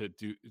to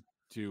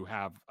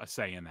have a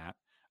say in that.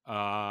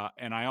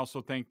 And I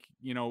also think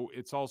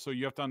it's also,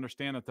 you have to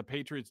understand that the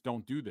Patriots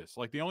don't do this.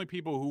 Like, the only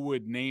people who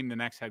would name the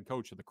next head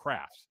coach are the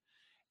Krafts,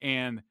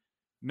 and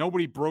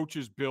nobody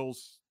broaches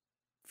Bill's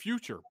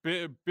future.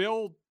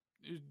 Bill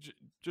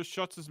just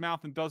shuts his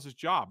mouth and does his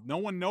job. No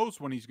one knows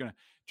when he's going to.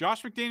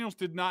 Josh McDaniels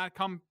did not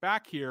come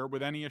back here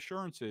with any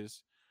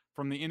assurances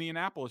from the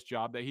Indianapolis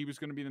job that he was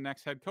going to be the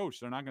next head coach.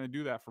 They're not going to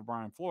do that for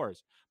Brian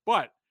Flores.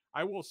 But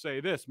I will say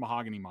this,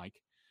 Mahogany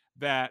Mike,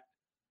 that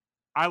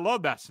I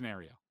love that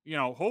scenario.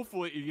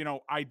 Hopefully,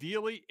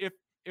 ideally,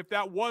 if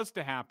that was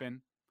to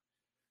happen,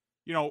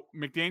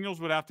 McDaniels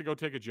would have to go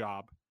take a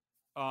job.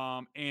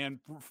 And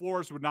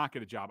Flores would not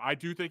get a job. I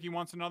do think he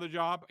wants another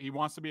job. He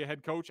wants to be a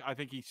head coach. I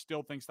think he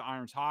still thinks the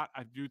iron's hot.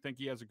 I do think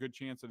he has a good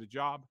chance at a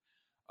job.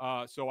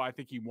 So I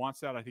think he wants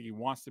that. I think he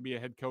wants to be a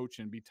head coach,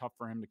 and it'd be tough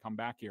for him to come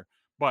back here.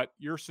 But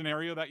your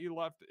scenario that you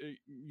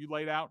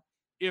laid out,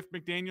 if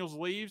McDaniels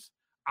leaves,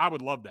 I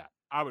would love that.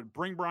 I would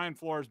bring Brian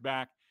Flores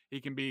back. He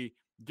can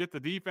get the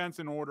defense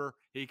in order.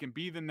 He can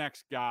be the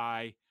next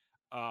guy.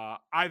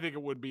 I think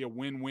it would be a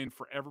win-win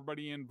for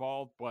everybody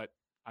involved, but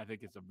I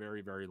think it's a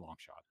very, very long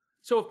shot.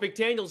 So if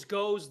McDaniels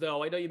goes,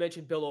 though, I know you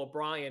mentioned Bill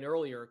O'Brien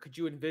earlier. Could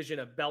you envision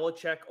a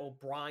Belichick,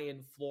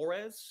 O'Brien,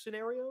 Flores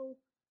scenario?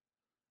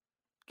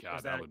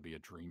 God, that would be a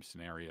dream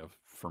scenario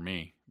for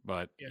me.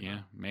 But yeah,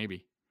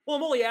 maybe. Well,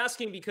 I'm only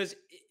asking because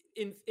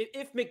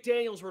if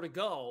McDaniels were to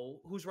go,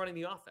 who's running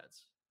the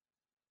offense?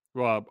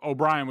 Well,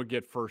 O'Brien would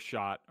get first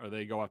shot, or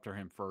they go after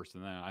him first,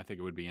 and then I think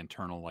it would be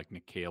internal, like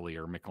Nick Caley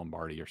or Mick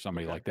Lombardi or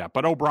somebody like that.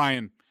 But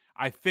O'Brien,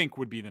 I think,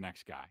 would be the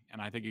next guy,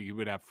 and I think he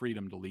would have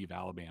freedom to leave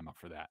Alabama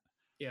for that.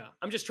 Yeah,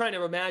 I'm just trying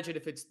to imagine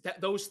if it's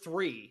those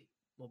three.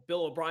 Well,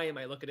 Bill O'Brien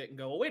might look at it and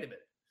go, "Well, wait a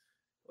minute,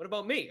 what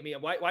about me? I mean,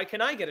 why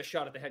can I get a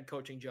shot at the head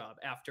coaching job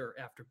after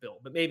Bill?"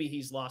 But maybe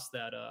he's lost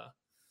that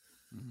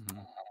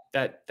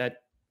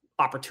that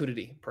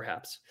opportunity,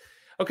 perhaps.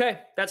 Okay,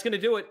 that's going to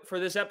do it for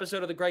this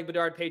episode of the Greg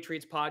Bedard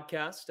Patriots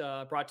podcast,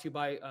 brought to you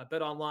by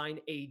BetOnline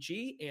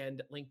AG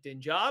and LinkedIn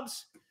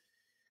Jobs.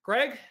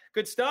 Greg,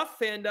 good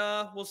stuff, and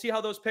we'll see how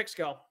those picks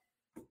go.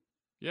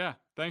 Yeah,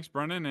 thanks,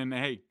 Brendan, and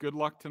hey, good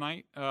luck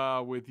tonight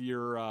with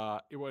your.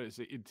 What is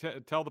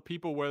it? Tell the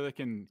people where they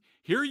can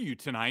hear you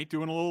tonight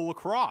doing a little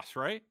lacrosse,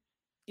 right?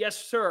 Yes,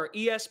 sir.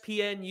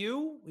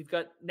 ESPNU. We've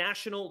got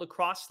National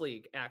Lacrosse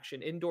League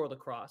action, indoor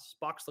lacrosse,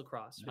 box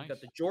lacrosse. Nice. We've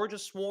got the Georgia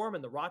Swarm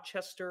and the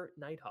Rochester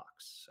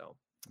Nighthawks. So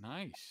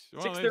nice.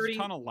 Well, there's a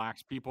ton of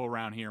lax people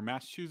around here.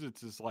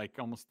 Massachusetts is like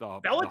almost the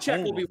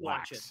Belichick will be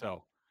watching. Lax,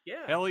 so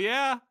yeah, hell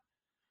yeah.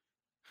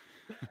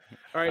 All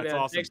right, that's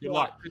man. awesome. Thanks Good a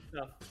luck. lot. Good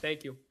stuff.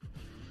 Thank you.